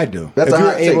a. I do. That's If a you're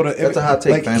hot take. able to- That's a hot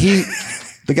take, like fam.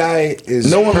 the guy is.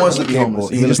 No one wants to perfectly be capable. homeless,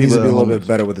 He even just the needs to people be a that are little bit homeless.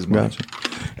 better with his money.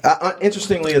 Gotcha.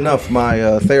 Interestingly enough,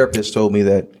 my therapist told me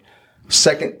that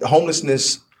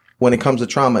homelessness, when it comes to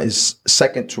trauma, is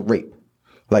second to rape.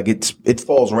 Like it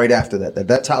falls right after that.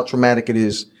 That's how traumatic it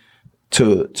is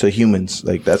to humans.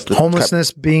 Like that's the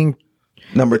Homelessness being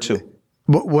number 2.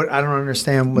 what I don't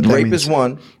understand what that Rape means. is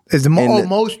one. Is the and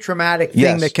most traumatic thing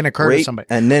yes, that can occur to rape, somebody.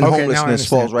 and then Okay, now I homelessness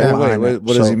understand. falls right Yeah. behind. Wait, that.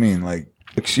 what does So- he mean? Like,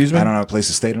 Excuse me. I don't have a place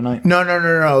to stay tonight. No.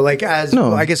 Like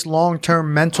No. I guess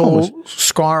long-term mental Homeless.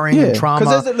 scarring Yeah, and trauma.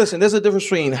 because there's a difference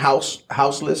between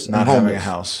houseless, Not and having homeless. a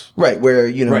house. Right, where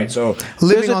Right, so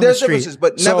Living on the there's street. differences,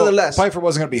 but so nevertheless, Pfeiffer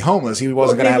wasn't going to be homeless. He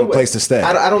wasn't going to have a either way. place to stay.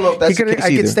 I don't know if that's the case I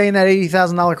either. could stay in that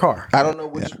 $80,000 car. I don't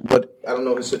know I don't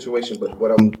know his situation, but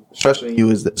what I'm stressing to you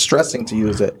is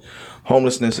that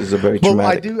homelessness is a very Well,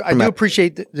 traumatic. I do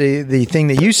appreciate the thing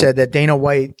that you said, that Dana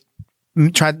White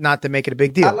tried not to make it a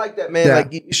big deal. I like that, man. Yeah.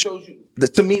 Like it shows you.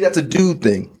 To me, that's a dude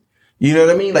thing. You know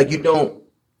what I mean? Like you don't.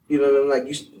 You know what I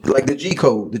mean? Like the G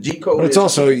code. The G code. But it's is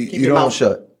also keep you your don't mouth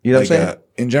shut. You know like, what I'm saying?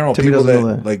 in general, Timmy people doesn't know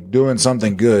that that. like doing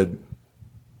something good,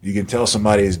 you can tell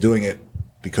somebody is doing it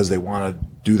because they want to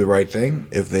do the right thing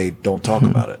if they don't talk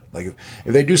about it. Like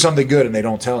if they do something good and they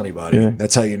don't tell anybody, Yeah.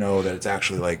 that's how you know that it's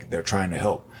actually like they're trying to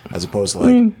help, as opposed to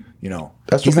like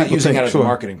that's he's what not people using think, it as sure. a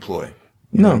marketing ploy.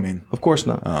 You know what I mean? of course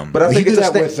not. But he I think did it's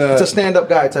that with, it's a stand-up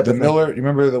guy type The of thing. Miller, you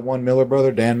remember the one Miller brother,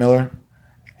 Dan Miller?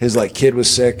 His like kid was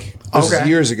sick. This Okay. was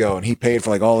years ago, and he paid for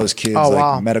like all his kids' Oh, like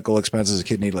wow. medical expenses. His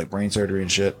kid needed like brain surgery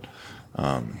and shit.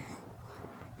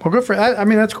 Well, good for. I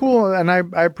mean, that's cool, and I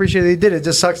appreciate they did it. It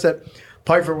just sucks that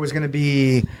Pfeiffer was going to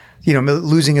be,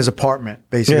 losing his apartment.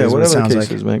 Basically, Yeah, is what it whatever the sounds case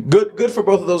like. is, man. Good for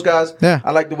both of those guys. Yeah. I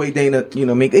like the way Dana.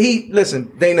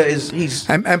 Dana is he's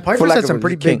And for Pfeiffer's lack had of some a-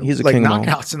 pretty king. big He's a like king among-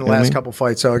 knockouts in the you know what I last mean? couple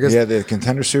fights. So I guess Yeah, the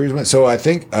contender series went. So I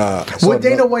think would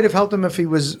Dana White have helped him if he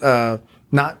was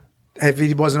if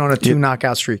he wasn't on a 2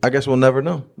 knockout streak? I guess we'll never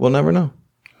know. We'll never know.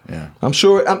 Yeah. I'm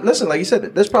sure. Listen, like you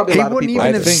said, there's probably a He lot of wouldn't people. even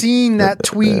out have there. seen that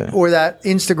tweet or that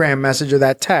Instagram message or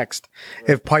that text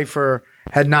if Pfeiffer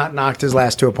had not knocked his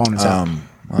last 2 opponents out.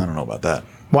 I don't know about that.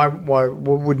 Why? What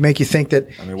would make you think that?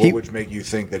 I mean, what would make you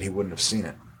think that he wouldn't have seen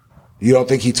it? You don't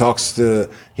think he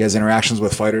has interactions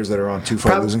with fighters that are on 2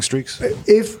 fight losing streaks?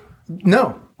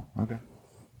 No, Okay.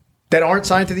 that aren't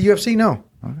signed to the UFC? No,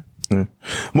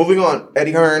 Moving on,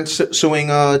 Eddie Hearn suing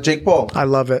Jake Paul. I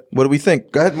love it. What do we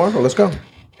think? Go ahead, Marco. Let's go.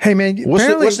 Hey man,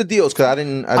 apparently, What's the deals? Because I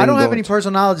didn't I don't go have any into-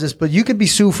 personal knowledge of this, but you could be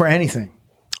sued for anything,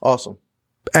 Awesome.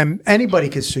 and anybody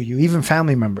could sue you, even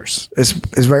family members. It's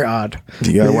very odd.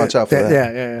 You gotta watch out for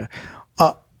that. Yeah.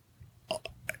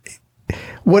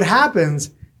 What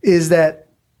happens is that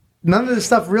none of this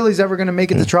stuff really is ever going to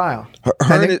make it to trial.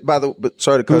 Hearn, And is, by the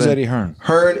sorry to cut Who's in. Eddie Hearn?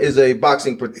 Hearn is a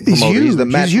boxing promoter. huge. He's the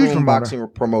He's a huge Matchroom promoter. boxing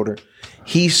promoter.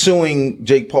 He's suing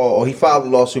Jake Paul. Or he filed a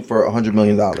lawsuit for $100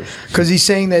 million. Because he's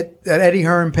saying that Eddie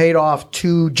Hearn paid off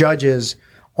 2 judges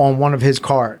on one of his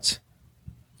cards.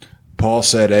 Paul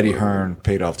said Eddie Hearn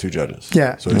paid off 2 judges.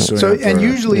 Yeah. So he's suing So him for-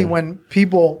 usually when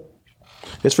people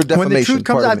It's for defamation. when the truth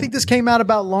comes pardon out, I me. think this came out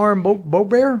about Lauren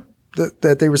Boebert,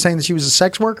 that they were saying that she was a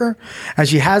sex worker, and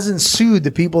she hasn't sued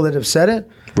the people that have said it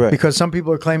Right. because some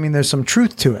people are claiming there's some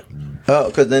truth to it. Oh,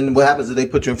 because then what happens is they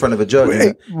put you in front of a judge.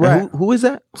 Right. And Right. who is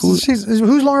that? Who's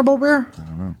Lauren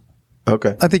Boebert?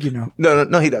 Okay. I think you know.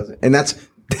 No, he doesn't. And that's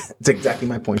exactly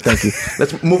my point. Thank you.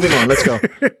 Moving on. Let's go.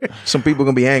 Some people are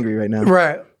gonna be angry right now.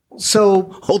 Right. So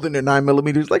Holding their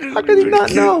 9mm. Like, how could he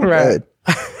not know? Right.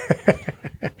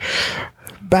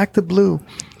 Back to blue.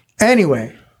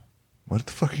 Anyway, What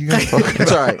the fuck are you guys talking about?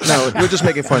 It's all right. No, we're just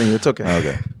making fun of you. It's okay.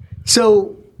 Okay.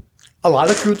 so a lot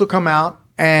of the truth will come out,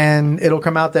 and it'll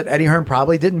come out that Eddie Hearn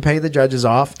probably didn't pay the judges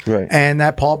off, Right. and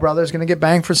that Paul brother is going to get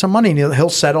banged for some money, and he'll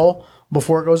settle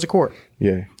before it goes to court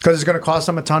Yeah. because it's going to cost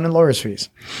him a ton in lawyers' fees,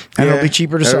 and it'll be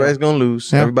cheaper to settle. Everybody's going to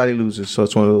lose. Yeah. Everybody loses. So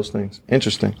it's one of those things.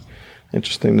 Interesting.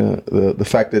 The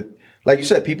fact that, like you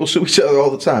said, people sue each other all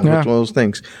the time. Yeah. It's one of those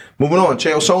things. Moving on.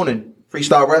 Chael Sonnen,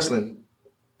 freestyle wrestling.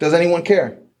 Does anyone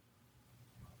care?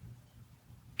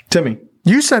 Timmy.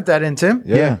 You sent that in, Tim.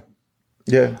 Yeah.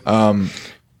 Yeah.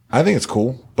 I think it's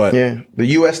cool, but Yeah. The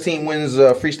U.S. team wins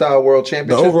freestyle world the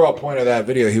championship. overall point of that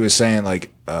video, he was saying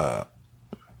like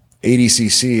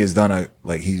ADCC has done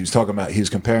he was talking about, he was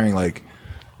comparing like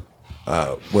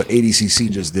what ADCC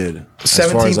just did. as far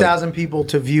as, 17,000 people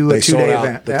to view a they sold 2-day out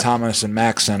event. the Yeah. Thomas and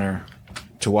Mack Center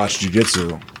to watch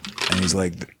jiu-jitsu, and he's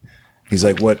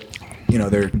like what, you know,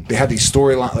 they have these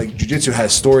storyline, like jiu-jitsu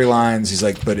has storylines. He's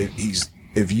like, but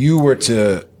if you were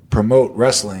to promote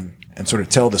wrestling and sort of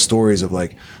tell the stories of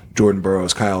like Jordan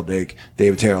Burroughs, Kyle Dake,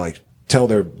 David Taylor, like tell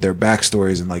their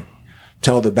backstories and like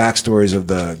tell the backstories of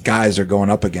the guys they're going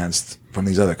up against from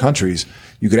these other countries,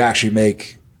 you could actually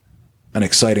make an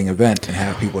exciting event and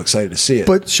have people excited to see it.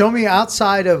 But show me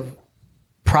outside of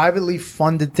privately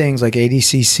funded things like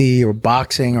ADCC or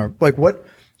boxing or like what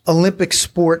Olympic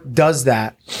sport does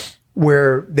that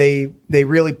where they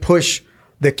really push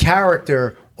the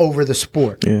character over the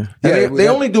sport. Yeah. Yeah, And they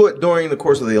only do it during the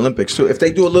course of the Olympics too. If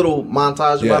they do a little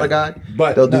montage about a guy,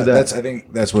 but they'll do that. I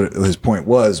think that's what his point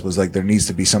was like there needs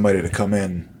to be somebody to come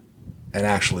in and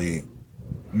actually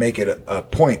make it a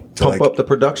point to Pump up the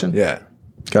production. yeah.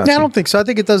 Gotcha. Yeah, I don't think so. I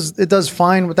think it does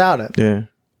fine without it. Yeah.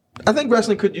 I think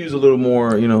wrestling could use a little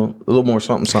more, a little more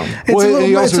something. It's Well, a he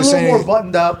little, also it's a was little more saying-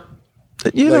 buttoned up.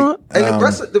 You know, and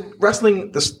Like, the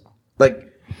wrestling,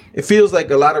 it feels like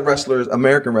a lot of wrestlers,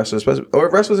 American wrestlers, especially, or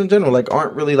wrestlers in general, like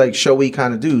aren't really like showy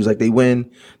kind of dudes. Like they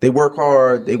win, they work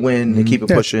hard, they win, they keep it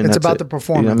pushing. It's that's about it. the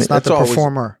performance, You know what I mean? not That's the always-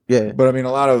 performer. Yeah. But I mean,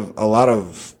 a lot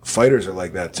of fighters are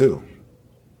like that too.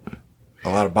 A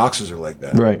lot of boxers are like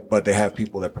that, Right. But they have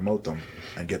people that promote them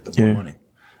and get them Yeah. more money.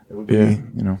 It would be,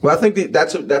 Yeah. Well, I think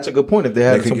that's a good point. If they they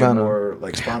had could some get kind of more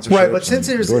like sponsorships, Right, but since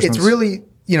and it's endorsements. really,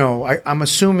 I'm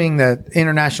assuming that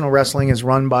international wrestling is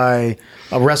run by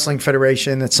a wrestling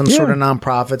federation that's some sort of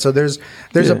nonprofit. So there's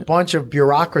a bunch of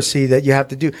bureaucracy that you have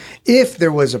to do. If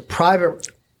there was a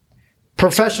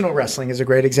professional wrestling is a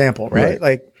great example, right?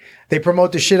 Like they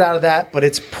promote the shit out of that, but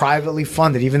it's privately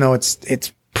funded, even though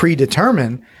it's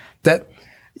predetermined that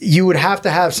you would have to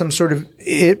have some sort of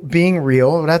it being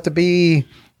real. It would have to be.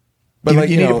 But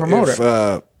you need to promote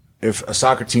it. If a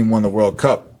soccer team won the World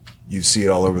Cup, you'd see it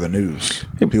all over the news.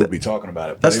 People would be talking about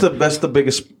it. that's the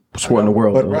biggest sport in the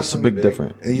world. But Though. It's a wrestling big big.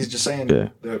 difference. He's just saying Yeah.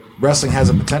 that wrestling has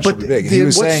a potential to be big. He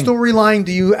was What saying storyline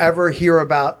do you ever hear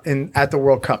about at the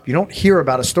World Cup? You don't hear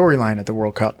about a storyline at the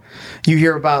World Cup. You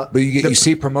hear about. but you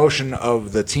see promotion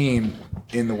of the team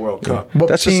in the World Cup. What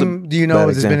That's just team a do you know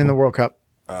bad has been in the example. World Cup?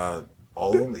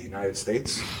 All of them, the United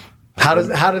States. How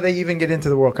do they even get into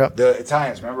the World Cup? The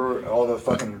Italians, remember all the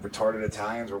fucking retarded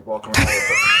Italians were walking around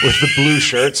with the blue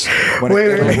shirts when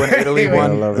Italy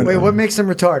won? Wait, what makes them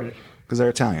retarded? Because they're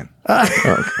Italian. Wow.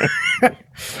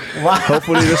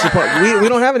 Hopefully, this is part. We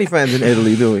don't have any fans in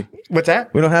Italy, do we? What's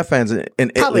that? We don't have fans in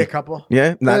Italy. Probably a couple.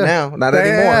 Yeah, not Yeah. now, not Yeah,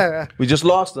 anymore. yeah. We just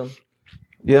lost them.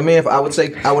 You know what I mean? If I would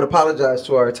say, I would apologize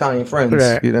to our Italian friends.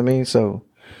 Right. You know what I mean? So,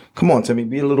 come on, Timmy,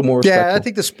 be a little more respectful. Yeah, I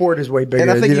think the sport is way bigger.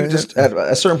 and I think You you know, just at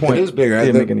a certain point It is bigger.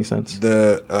 Didn't make any sense.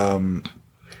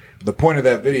 The point of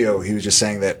that video, he was just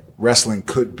saying that wrestling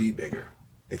could be bigger.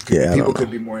 It could, Yeah, I people don't know.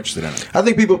 could be more interested in it. I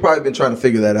think people have probably been trying to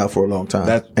figure that out for a long time.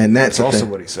 That's that's the also thing.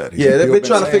 what he said. Yeah, they've People been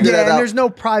trying to saying- figure yeah, that and out. there's no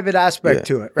private aspect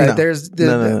to it, right? No. There's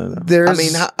No. there's. I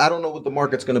mean, I don't know what the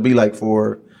market's going to be like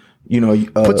for,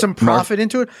 put some profit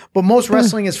into it. But most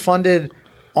wrestling is funded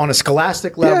on a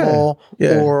scholastic level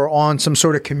Yeah. or on some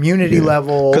sort of community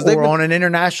level 'Cause they've or been- on an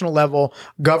international level.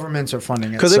 Governments are funding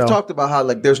it. Because they've talked about how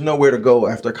like there's nowhere to go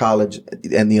after college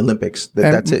and the Olympics.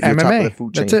 That's it. You're top MMA. of the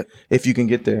food chain. That's it. If you can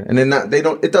get there, and then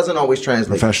it doesn't always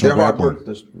translate. Professional They're hard grappling.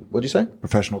 work. What'd you say?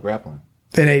 Professional grappling.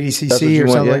 in That's what ADCC you or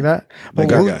want, something yeah? like that. Like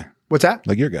Well, our who- guy. What's that?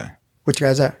 Like your guy. Which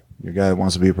guy's that? Your guy that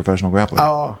wants to be a professional grappler.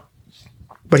 Oh,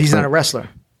 but he's not a wrestler.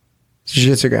 He's a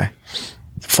jiu-jitsu guy.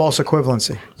 False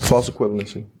equivalency. False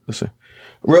equivalency. Listen.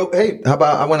 Hey, how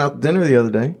about I went out to dinner the other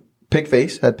day. Pig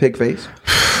face. Had pig face.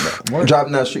 Driving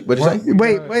down the street. What'd you say?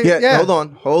 Wait. Yeah,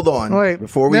 hold on. Wait.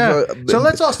 Before we yeah. go, So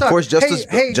let's all start. Before it's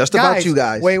just about guys. you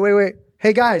guys. Wait.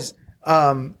 Hey guys,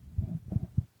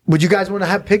 would you guys want to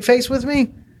have pig face with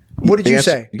me? What did The you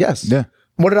answer- say? Yes. Yeah.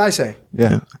 What did I say?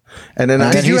 Yeah. And then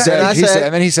And then he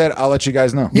I said, "I'll let you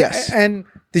guys know." yes. And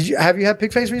have you had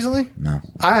pig face recently? No.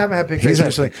 I haven't had pig face had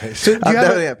recently. pig face. So do I've you have,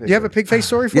 definitely had pig do you have a face. pig face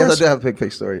story for Yes, I us? do have a pig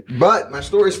face story. But my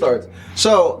story starts.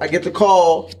 So I get the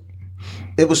call.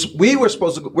 We're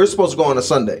supposed to go on a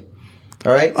Sunday.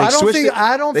 All right. I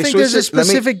don't think there's a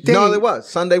specific day. No, there was.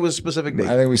 Sunday was a specific day.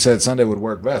 I think we said Sunday would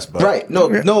work best, but Right.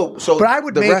 No. So But I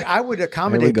would Here we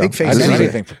accommodate go. pig face I do anyway.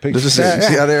 anything for pig This is face. it. You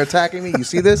see how they're attacking me? You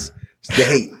see this? It's the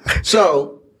hate.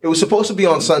 So it was supposed to be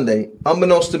on Sunday.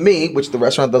 Unbeknownst to me, which the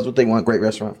restaurant does what they want, great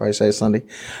restaurant, Friday, Saturday, Sunday.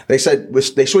 They said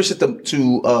they switched it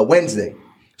to Wednesday.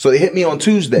 So they hit me on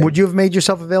Tuesday. Would you have made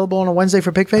yourself available on a Wednesday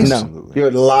for pig face? No, you're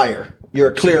a liar. You're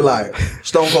a clear liar,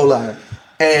 stone cold liar.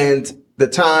 And the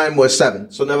time was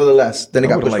 7. So nevertheless, then it I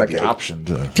got would pushed like back the to 8. option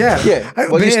to. Yeah.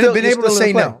 Well, been you're able to still say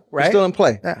in play. no, right? You're still in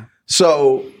play. Yeah.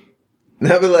 So,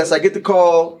 nevertheless, I get the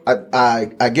call.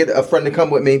 I get a friend to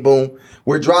come with me. Boom.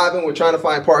 We're driving. We're trying to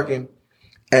find parking.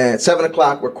 At 7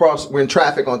 o'clock, we're in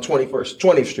traffic on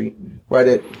 20th Street, right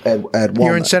at Walmart.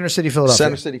 You're in Center City, Philadelphia.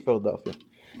 Center City, Philadelphia.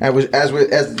 And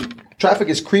as traffic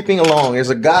is creeping along, there's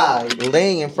a guy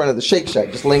laying in front of the Shake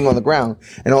Shack, just laying on the ground,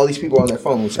 and all these people are on their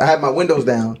phones. I have my windows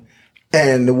down,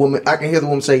 and I can hear the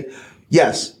woman say,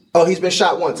 "Yes. Oh, he's been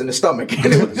shot once in the stomach."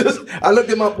 And it was just, I looked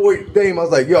at my boy Dame. I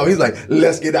was like, "Yo," he's like,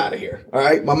 "Let's get out of here." All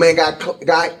right, my man got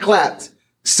clapped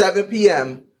 7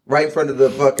 p.m. right in front of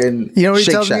the fucking. You know what he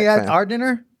Shake tells Shack, me at fam. our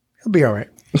dinner? He'll be all right.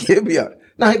 He'll be out.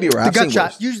 No, he'd be right. The I've seen gut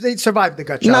shot. worse. Usually they survive the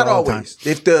gut shot. Not all the always.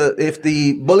 time. If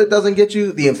the bullet doesn't get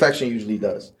you, the infection usually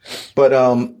does. But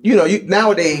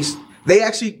nowadays they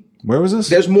actually Where was this?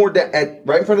 there's more right in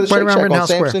front of the Right Shake around Shack on Rittenhouse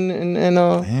Square. Sampson and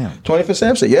Damn. 25th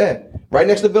Sampson. Yeah, right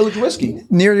next to Village Whiskey.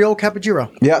 Near the old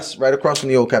Capogiro. Yes, right across from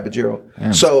the old Capogiro.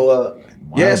 So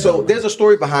so there's a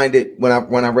story behind it when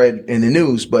I read in the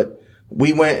news. But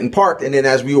we went and parked, and then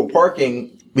as we were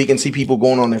parking, we can see people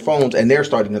going on their phones, and they're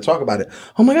starting to talk about it.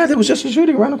 Oh my God, there was just a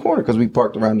shooting around the corner because we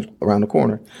parked around the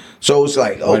corner. So it's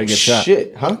like, Why'd oh he get shot?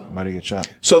 shit, huh? Why'd he get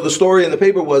shot? So the story in the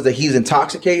paper was that he's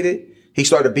intoxicated. He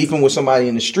started beefing with somebody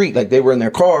in the street, like they were in their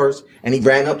cars, and he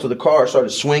ran up to the car,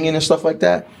 started swinging and stuff like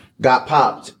that. Got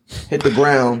popped, hit the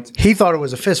ground. He thought it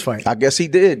was a fist fight. I guess he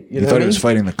did. You He know thought what he I was mean?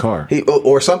 fighting the car.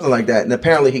 Or something like that. And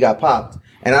apparently he got popped.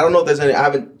 And I don't know if there's any. I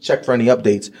haven't checked for any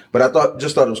updates, but I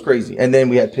just thought it was crazy. And then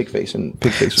we had pig face, and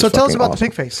pig face. Was So tell us fucking about awesome. the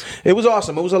pig face. It was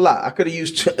awesome. It was a lot. I could have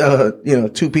used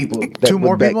 2 people. that Two would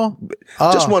more beg- people?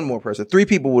 Just Oh. one more person. 3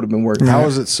 people would have been working. How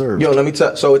was it served? Yo, let me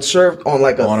tell. So it's served on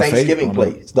like a On a face? Thanksgiving On a-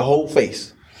 plate. It's the whole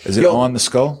face. Is it Yo, on the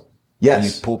skull? Yes.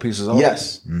 And you pull pieces off?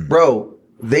 Yes, bro.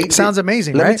 Sounds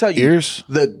amazing, Let me right? tell you, Ears?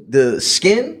 the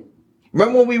skin.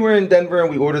 Remember when we were in Denver and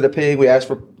we ordered a pig? We asked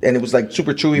for, and it was like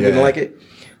super chewy. We didn't Yeah. like it.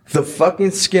 The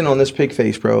fucking skin on this pig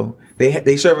face, bro.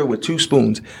 They serve it with 2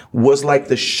 spoons. Was like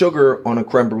the sugar on a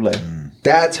creme brulee.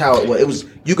 That's how it was. It was.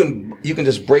 You can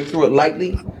just break through it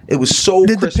lightly. It was so.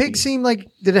 Did the crispy. pig seem like?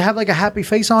 Did it have like a happy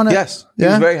face on it? Yes, he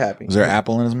Yeah? was very happy. Was there an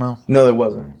apple in his mouth? No, there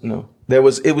wasn't. No, there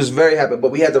was. It was very happy,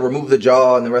 but we had to remove the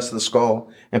jaw and the rest of the skull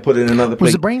and put it in another plate.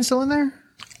 Was the brain still in there?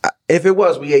 If it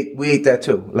was, we ate that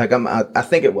too. Like I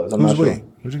think it was. I'm Who's not sure. we?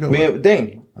 Who'd you go Me with? and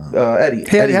Dane, Eddie.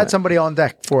 He Eddie had somebody on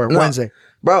deck for No. Wednesday.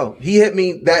 Bro, he hit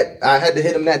me I had to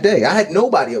hit him that day. I had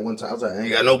nobody at one time. I was like, I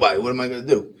ain't got nobody. What am I going to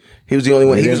do? He was the only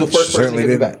one. He was the first person to hit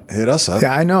me back. Hit us up.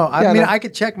 Yeah, I know. I mean, I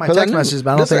could check my 'Cause text knew. messages,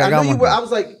 but I don't Listen, think I got knew one. you were- I was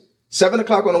like, 7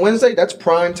 o'clock on a Wednesday. That's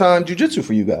prime time jujitsu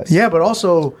for you guys. Yeah, but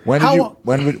also When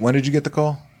did you get the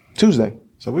call? Tuesday.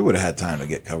 So we would have had time to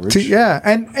get coverage. Yeah,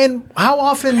 and how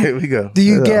often Here we go. do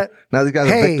you get? Now these guys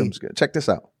are hey, victims. Check this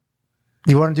out.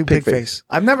 You want to do pig Pig face? face.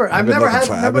 I've never I've been had. looking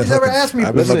for- I've Nobody's been ever looking- asked me.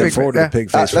 I've been for looking pig forward face. to the pig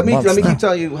face for let me months now. keep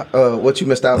telling you what you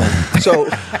missed out on. So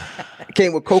it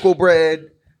came with cocoa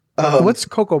bread. What's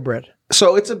cocoa bread?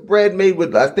 So it's a bread made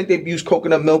with, I think they use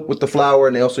coconut milk with the flour,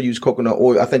 and they also use coconut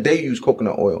oil. I think they use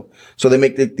coconut oil. So they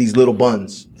make these little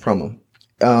buns from them.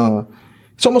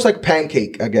 It's almost like a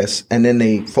pancake, I guess, and then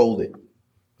they fold it.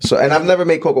 So, and I've never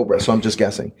made cocoa bread, so I'm just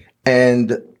guessing.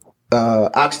 And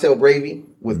oxtail gravy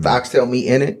with oxtail meat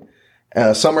in it.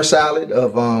 Summer salad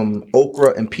of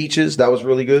okra and peaches. That was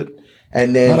really good.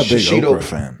 And then Not a big shishito. okra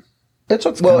fan. It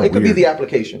could be weird. the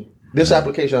application. This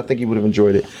application, I think you would have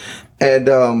enjoyed it. And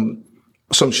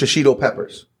some shishito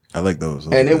peppers. I like those.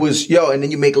 And it was, and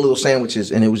then you make little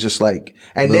sandwiches, and it was just like,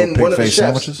 and Little then pig one of the face chefs,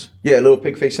 sandwiches? yeah, little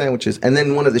pig face sandwiches, and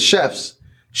then one of the chefs,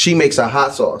 she makes a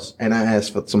hot sauce, and I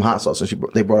asked for some hot sauce, and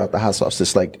they brought out the hot sauce,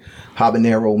 this like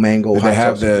habanero mango. Did hot they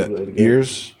have sauce. the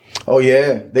ears? Oh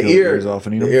yeah, the Peel the ear. ears off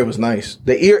and eat The 'em? ear was nice.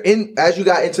 The ear as you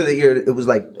got into the ear, it was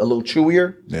like a little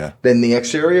chewier. Yeah. Than the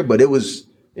exterior, but it was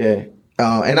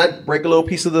and I break a little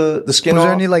piece of the skin Was off.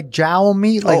 there any like jowl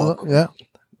meat? Like Oh. yeah.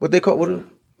 What they call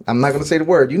I'm not going to say the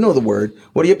word. You know the word.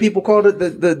 What do your people call it?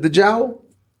 The jowl?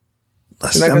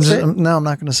 No, I'm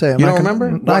not going to say it. You don't remember?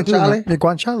 Guanciale?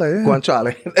 Guanciale, yeah.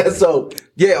 Guanciale. So,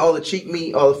 yeah, all the cheek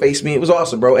meat, all the face meat. It was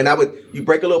awesome, bro. And you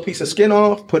break a little piece of skin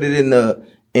off, put it in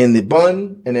the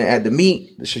bun, and then add the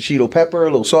meat, the shishito pepper,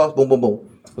 a little sauce, boom, boom,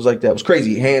 boom. It was like that. It was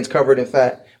crazy. Hands covered in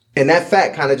fat. And that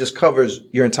fat kind of just covers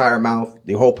your entire mouth,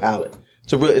 the whole palate.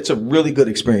 It's a really good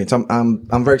experience.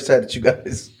 I'm very sad that you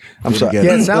guys. I'm sorry.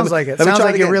 Yeah, it sounds like it. Sounds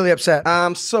like you're really upset.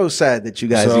 I'm so sad that you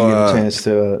guys didn't get a chance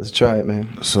to try it,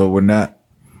 man. So when that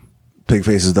pig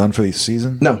face is done for the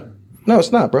season? No,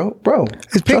 it's not, bro.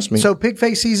 Trust me. So pig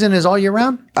face season is all year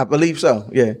round? I believe so.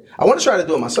 Yeah, I want to try to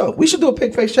do it myself. We should do a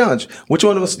pig face challenge. Which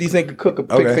one of us do you think could cook a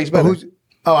pig face better?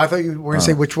 I thought you were going to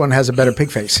say which one has a better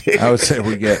pig face. I would say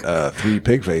we get 3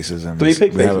 pig faces and we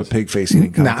have a pig face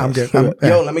eating contest. Nah, I'm good.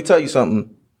 Yo, let me tell you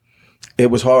something. It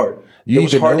was hard. It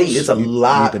was hard to eat. It's a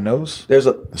lot. You eat the nose?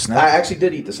 The snout? I actually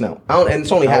did eat the snout. And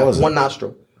it's only one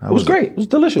nostril. It was great. It was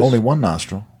delicious. Only one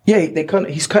nostril? Yeah,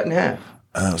 he's cut in half.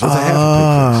 So it's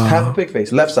half a pig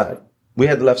face. Left side. We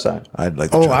had the left side. I'd like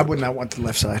to try I would not want the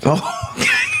left side.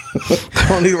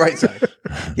 Only the right side.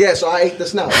 Yeah, so I ate the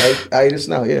snout. I ate the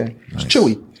snout, yeah. It was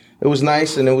chewy. It was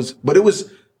nice, and it was,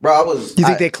 bro, You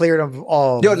think they cleared them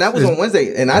all? Yo, and that was on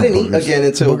Wednesday, and I didn't eat again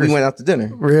until we went out to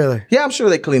dinner. Really? Yeah, I'm sure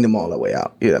they cleaned them all the way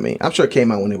out. You know what I mean? I'm sure it came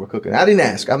out when they were cooking. I didn't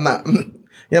ask. I'm not, you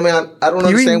know what I mean? I don't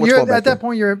understand what's going on. At that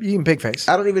point, you're eating pig face.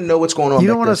 I don't even know what's going on. You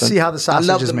don't want to see how the sausage is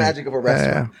made. I love the magic of a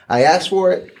restaurant. Yeah. I asked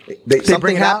for it.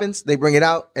 Something happens, they bring it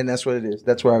out, and that's what it is.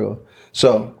 That's where I go.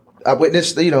 So I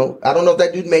witnessed, I don't know if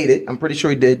that dude made it. I'm pretty sure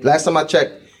he did. Last time I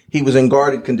checked, he was in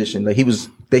guarded condition. Like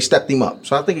they stepped him up.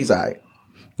 So I think he's all right.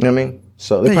 You know what I mean?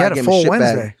 So they probably gave him a shit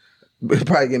bag. They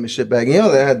probably gave him a shit bag. You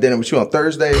know, they had dinner with you on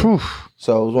Thursday. Oof.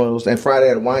 So it was one of those. And Friday I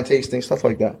had a wine tasting, stuff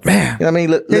like that. Man. You know what I mean?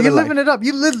 You're living it up.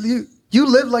 You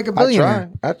live like a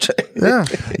billionaire. I try. Yeah.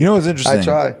 You know what's interesting? I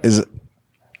try.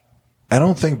 I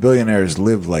don't think billionaires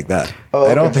live like that. Oh,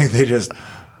 okay. I don't think they just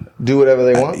do whatever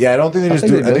they want. I don't think they just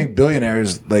do. I think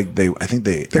billionaires I think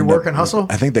they work and hustle.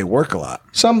 I think they work a lot.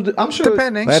 I'm sure.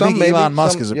 Depending. I think Elon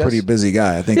Musk is a pretty busy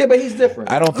guy. I think. Yeah, but he's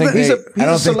different. I don't think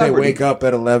they wake up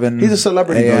at 11. He's a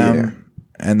celebrity billionaire.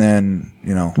 And then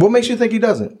What makes you think he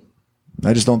doesn't?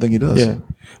 I just don't think he does. Yeah.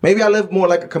 Maybe I live more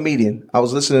like a comedian. I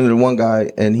was listening to one guy,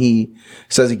 and he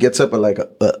says he gets up at like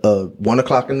 1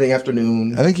 o'clock in the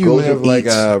afternoon. I think you live like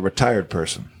a retired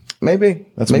person. Maybe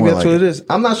that's what it is.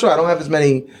 I'm not sure. I don't have as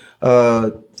many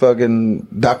fucking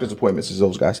doctor's appointments as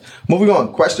those guys. Moving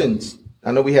on. Questions.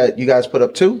 I know you guys put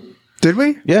up 2. Did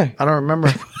we? Yeah. I don't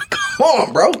remember. Come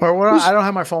on, bro. I don't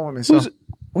have my phone with me. So.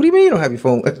 What do you mean you don't have your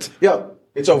phone? Yo,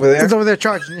 it's over there. It's over there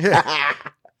charging. Yeah.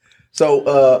 So,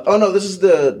 this is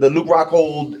the Luke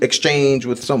Rockhold exchange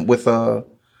with I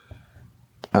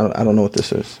don't know what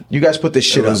this is. You guys put this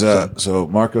shit up. So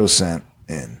Marco sent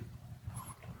in.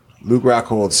 Luke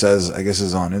Rockhold says, I guess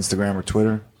is on Instagram or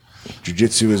Twitter,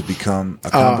 jiu-jitsu has become a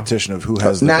competition of who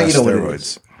has the best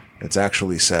steroids. It's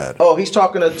actually sad. Oh, he's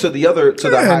talking to the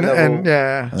high level.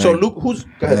 Yeah. So Luke, go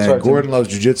ahead. Sorry, Gordon Loves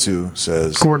Jiu-Jitsu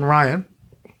says. Gordon Ryan.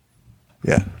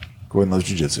 Yeah. Gordon Loves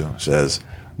Jiu-Jitsu says,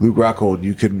 Luke Rockhold,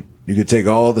 you could take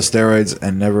all the steroids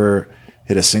and never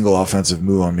hit a single offensive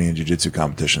move on me in jiu-jitsu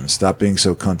competitions. Stop being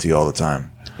so cunty all the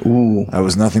time. Ooh. I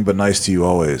was nothing but nice to you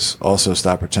always. Also,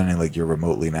 stop pretending like you're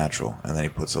remotely natural. And then he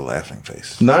puts a laughing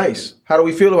face. Nice. How do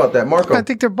we feel about that, Marco? I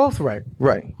think they're both right.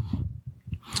 Right.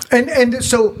 And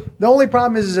so the only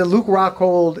problem is that Luke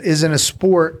Rockhold is in a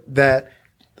sport that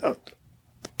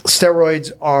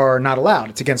steroids are not allowed.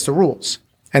 It's against the rules.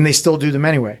 And they still do them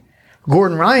anyway.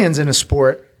 Gordon Ryan's in a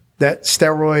sport that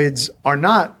steroids are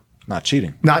not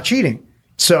cheating.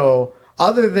 So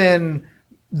other than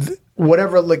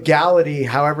whatever legality,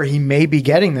 however he may be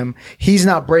getting them, he's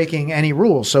not breaking any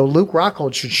rules. So Luke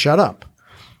Rockhold should shut up.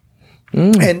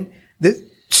 And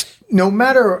no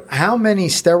matter how many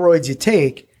steroids you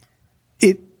take,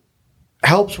 it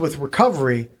helps with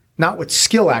recovery, not with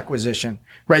skill acquisition.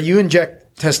 Right? You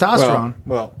inject testosterone,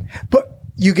 but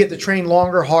you get to train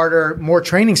longer, harder, more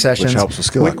training sessions, which helps with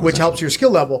skill acquisition. Which helps your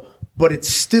skill level. But it's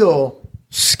still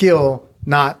skill,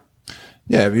 not.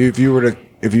 Yeah, if you were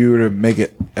to make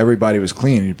it, everybody was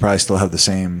clean, you'd probably still have the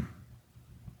same.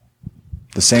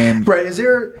 Right?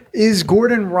 Is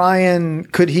Gordon Ryan?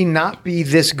 Could he not be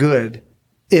this good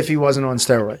if he wasn't on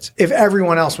steroids? If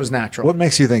everyone else was natural? What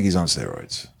makes you think he's on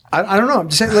steroids? I don't know. I'm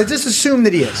just saying. Let's just assume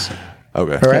that he is.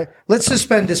 Okay. All right. Let's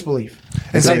suspend disbelief.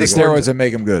 It's not the steroids that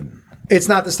make him good. It's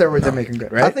not the steroids that make him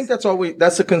good, right? I think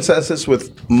that's a consensus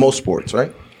with most sports,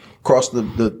 right? Across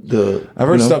the I've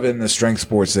heard stuff in the strength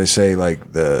sports. They say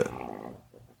like the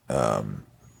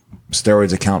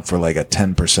steroids account for like a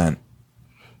 10%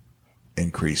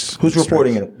 increase. Who's in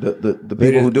reporting strength. it? The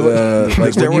people who do it? Like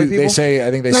when Steroid you, people? they say,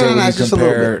 I think they No, say no, when you it's just a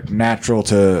little compare bit. natural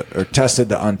to or tested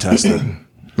to untested,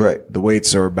 Right. the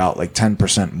weights are about like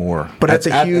 10% more. But that's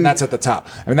a huge- and that's at the top.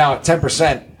 I mean, now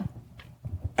 10%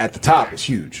 at the top is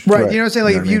huge. Right. Right. You know what I'm saying?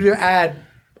 Like, You know if what I you to add,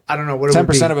 I don't know what it would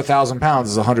be. 10% of 1,000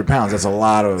 pounds is 100 pounds. That's a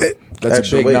lot of. That's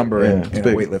Extra a big weight. number Yeah, in it's a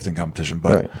big. weightlifting competition.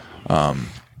 But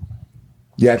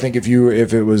yeah, I think if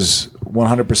it was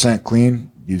 100%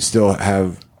 clean, you'd still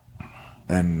have.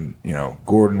 And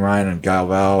Gordon Ryan and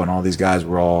Galvao and all these guys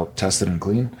were all tested and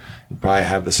clean. You'd probably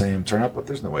have the same turnout, but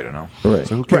there's no way to know. Right.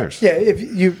 So who cares? Yeah, if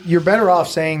you're better off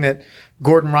saying that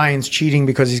Gordon Ryan's cheating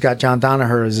because he's got John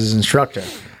Danaher as his instructor.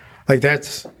 Like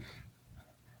that's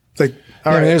like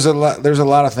all I mean, right. there's a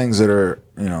lot of things that are,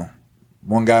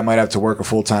 one guy might have to work a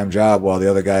full-time job while the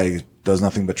other guy does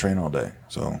nothing but train all day.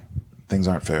 So things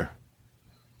aren't fair.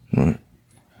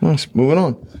 Nice. Moving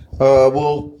on.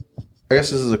 Well, I guess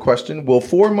this is a question. Will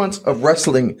 4 months of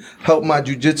wrestling help my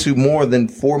jiu-jitsu more than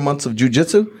 4 months of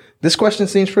jiu-jitsu? This question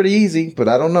seems pretty easy, but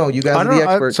I don't know. You guys are the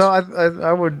experts.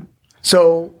 I would.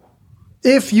 So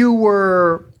if you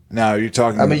were, Now you're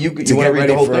talking. I mean, you to want to get read the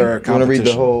ready whole for thing? a You want to read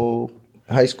the competition. whole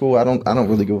high school? I don't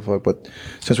really give a fuck. But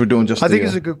since we're doing just, I think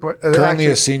it's a good question. Currently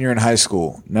a senior in high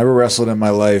school. Never wrestled in my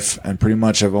life, and pretty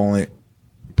much only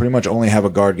have a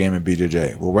guard game in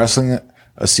BJJ. Will wrestling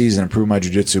a season improve my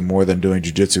jiu-jitsu more than doing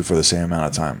jiu-jitsu for the same amount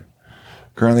of time?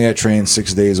 Currently, I train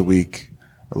 6 days a week,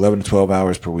 11 to 12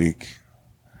 hours per week.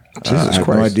 Jesus I have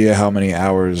Christ. no idea how many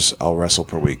hours I'll wrestle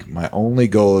per week. My only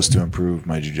goal is to improve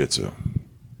my jiu-jitsu.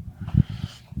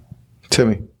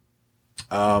 Timmy.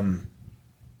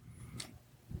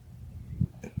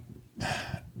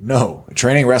 No,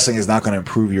 training wrestling is not going to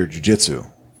improve your jiu-jitsu.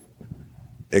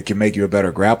 It can make you a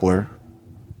better grappler.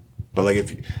 But like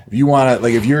if you want to,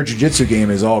 like if your jiu-jitsu game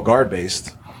is all guard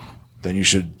based, then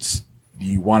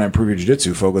you want to improve your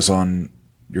jiu-jitsu, focus on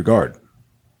your guard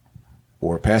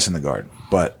or passing the guard.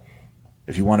 But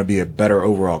if you want to be a better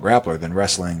overall grappler, then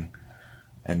wrestling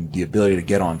and the ability to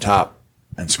get on top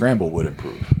and scramble would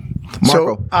improve.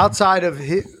 Marco. So outside of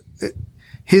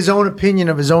his own opinion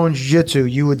of his own jiu-jitsu,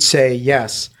 you would say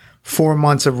yes, 4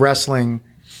 months of wrestling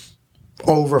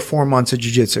over 4 months of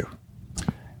jiu-jitsu.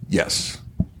 Yes.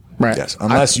 Right. Yes.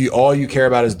 Unless all you care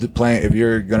about is playing. If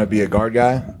you're going to be a guard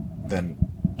guy, then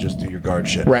just do your guard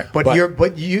shit. Right. But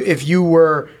if you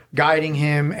were guiding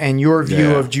him and your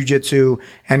view Yeah. of jiu-jitsu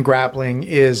and grappling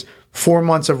is 4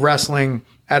 months of wrestling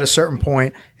at a certain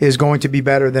point is going to be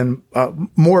better than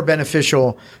more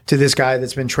beneficial to this guy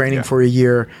that's been training for a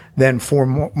year than 4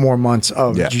 more months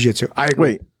of Yeah. jiu-jitsu. I agree.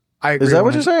 Wait. I agree. Is that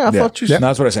what you're saying? I Yeah. thought you No,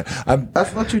 that's what I said. I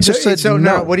thought you just said So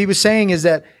no. what he was saying is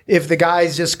that if the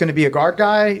guy's just going to be a guard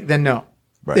guy, then no.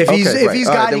 Right. If he's Okay, if right. he's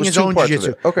All right, there guiding was his two own parts of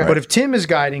jiu-jitsu, it. Okay. but if Tim is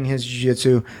guiding his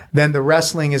jiu-jitsu, then the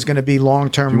wrestling is going to be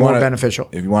long-term more beneficial.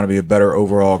 If you want to be a better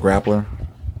overall grappler,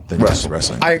 then just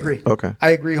wrestling. I agree. Okay. I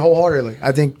agree wholeheartedly.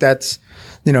 I think that's,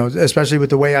 especially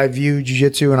with the way I view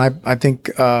jiu-jitsu, and I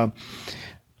think,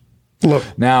 look,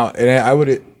 Now, and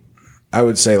I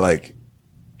would say like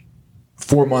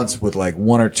 4 months with like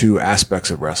one or two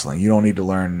aspects of wrestling. You don't need to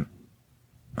learn,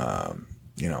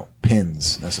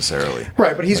 pins necessarily.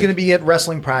 right, but he's going to be at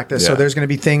wrestling practice, so Yeah. there's going to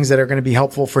be things that are going to be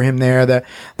helpful for him there,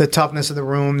 the toughness of the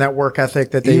room, that work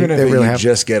ethic that they Even if really you have.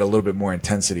 just get a little bit more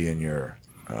intensity in your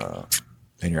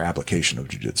application of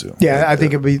jiu-jitsu. Yeah, I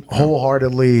think it'd be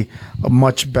wholeheartedly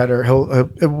much better. He'll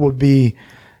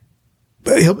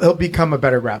become a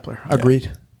better grappler.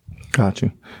 Agreed. Got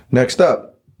you. Next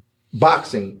up,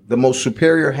 boxing, the most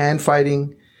superior hand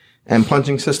fighting and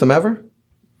punching system ever.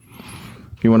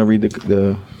 You want to read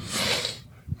the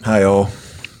Hi, all.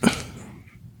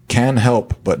 Can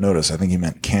help but notice. I think he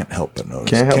meant can't help but notice.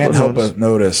 Can't help but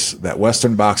notice that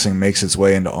Western boxing makes its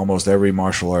way into almost every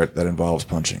martial art that involves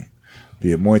punching,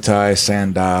 be it Muay Thai,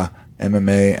 Sanda,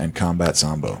 MMA, and combat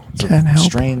sambo. It's Can't a help.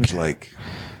 strange,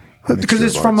 Because mixture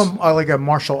it's of from arts. a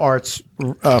martial arts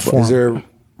form. Is there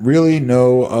really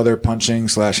no other punching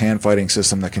 / hand fighting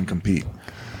system that can compete?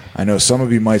 I know some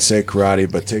of you might say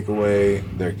karate, but take away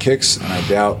their kicks, and I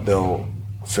doubt they'll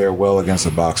fare well against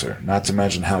a boxer. Not to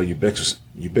mention how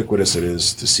ubiquitous it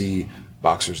is to see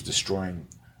boxers destroying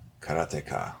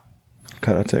karateka.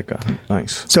 karateka?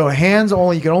 Nice. So hands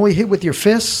only, you can only hit with your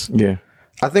fists. Yeah.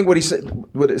 I think what he said.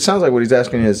 What it sounds like what he's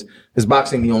asking is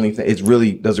boxing the only thing?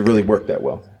 Does it really work that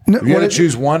well? No, If you what had it- to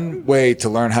choose one way to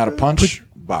learn how to punch,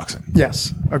 boxing.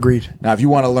 Yes, agreed. Now, if you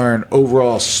want to learn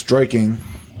overall striking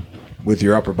with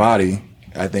your upper body,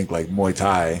 I think like Muay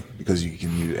Thai, because you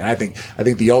can use. And I think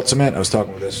the ultimate. I was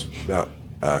talking with this about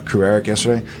Crew Eric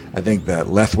yesterday. I think that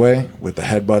Lethway with the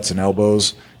headbutts and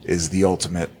elbows is the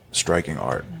ultimate striking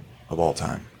art of all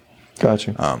time.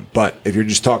 Gotcha. But if you're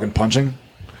just talking punching,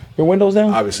 Your windows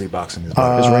down? obviously boxing is better.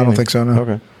 I don't raining. think so. No.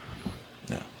 Okay.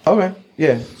 Okay.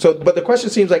 Yeah. So, but the question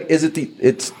seems like, it is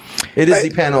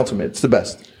the Pan Ultimate. It's the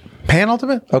best. Pan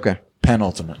Ultimate? Okay.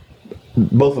 Penultimate.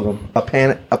 Both of them. A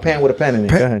pan with a pen in it.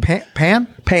 Go ahead. Pan? Pam.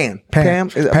 Pam. Pam.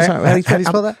 Is it- Pam. sorry, How do you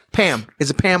spell that? Pam. It's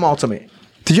a Pam Ultimate.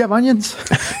 Did you have onions?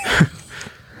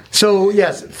 So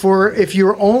yes, if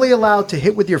you're only allowed to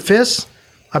hit with your fists,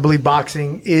 I believe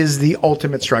boxing is the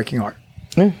ultimate striking art.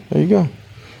 Yeah, there you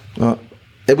go.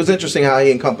 It was interesting how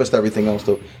he encompassed everything else,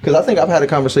 though, because I think I've had a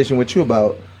conversation with you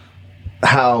about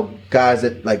how guys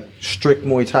that like strict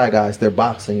Muay Thai guys, their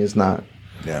boxing is not,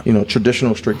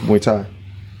 traditional strict Muay Thai.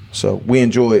 So we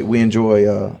enjoy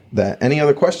that. Any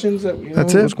other questions?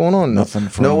 That's it. What's going on? Nothing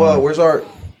from, where's our?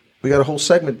 We got a whole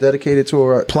segment dedicated to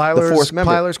our the fourth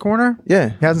member. Plyler's Corner? Yeah.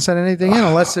 He hasn't sent anything in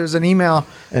unless there's an email.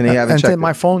 And he haven't checked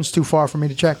my it. phone's too far for me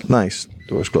to check. Nice.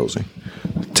 Doors closing.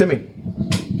 Timmy,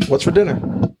 what's for dinner?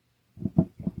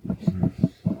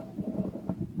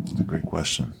 That's a great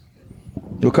question.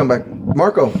 You'll come back.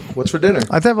 Marco, what's for dinner?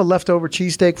 I have a leftover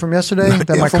cheesesteak from yesterday that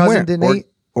my From cousin where? didn't eat.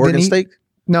 Oregon Didn't eat. steak?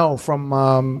 No,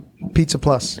 from Pizza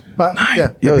Plus. But,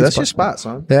 yeah, Yo, Pizza that's your Plus. spot,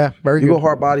 son. Yeah, very You good. go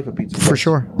hard body for pizza. For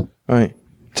sure. All right.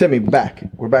 Timmy, back.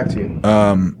 We're back to you.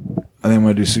 I think I'm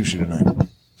going to do sushi tonight.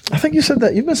 I think you said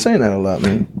that. You've been saying that a lot,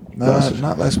 man.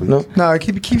 Not last week. No. No, I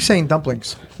keep saying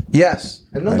dumplings. Yes.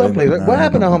 And no I dumplings. didn't- What I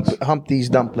happened didn't to hump these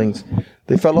dumplings?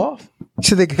 They fell off? You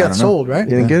said they got sold, right?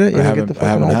 You didn't get it? You I didn't get the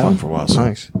haven't fucking had whole them for a while. So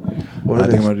Nice. What I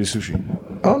it think I'm is? going to do sushi.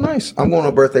 Oh, nice. I'm going to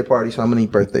a birthday party, so I'm going to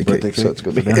eat birthday cake. Birthday So cake? it's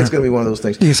going to be one of those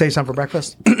things. You can say something for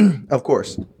breakfast? Of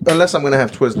course. Unless I'm going to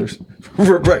have Twizzlers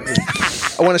for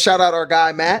breakfast. I want to shout out our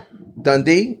guy, Matt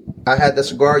Dundee. I had the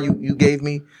cigar you gave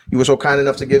me. You were so kind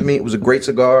enough to give me. It was a great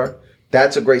cigar.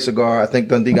 That's a great cigar. I think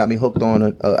Dundee got me hooked on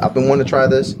it. I've been wanting to try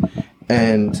this.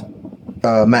 And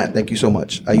Matt, thank you so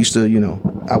much. I used to,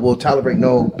 I will tolerate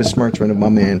no besmirchment of my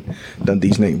man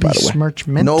Dundee's name, by the way.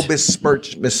 Besmirchment? No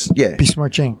besmirch. Yeah.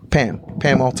 Besmirching. Pam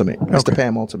Ultimate. Mr. Okay.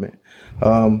 Pam Ultimate.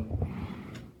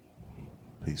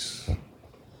 Peace.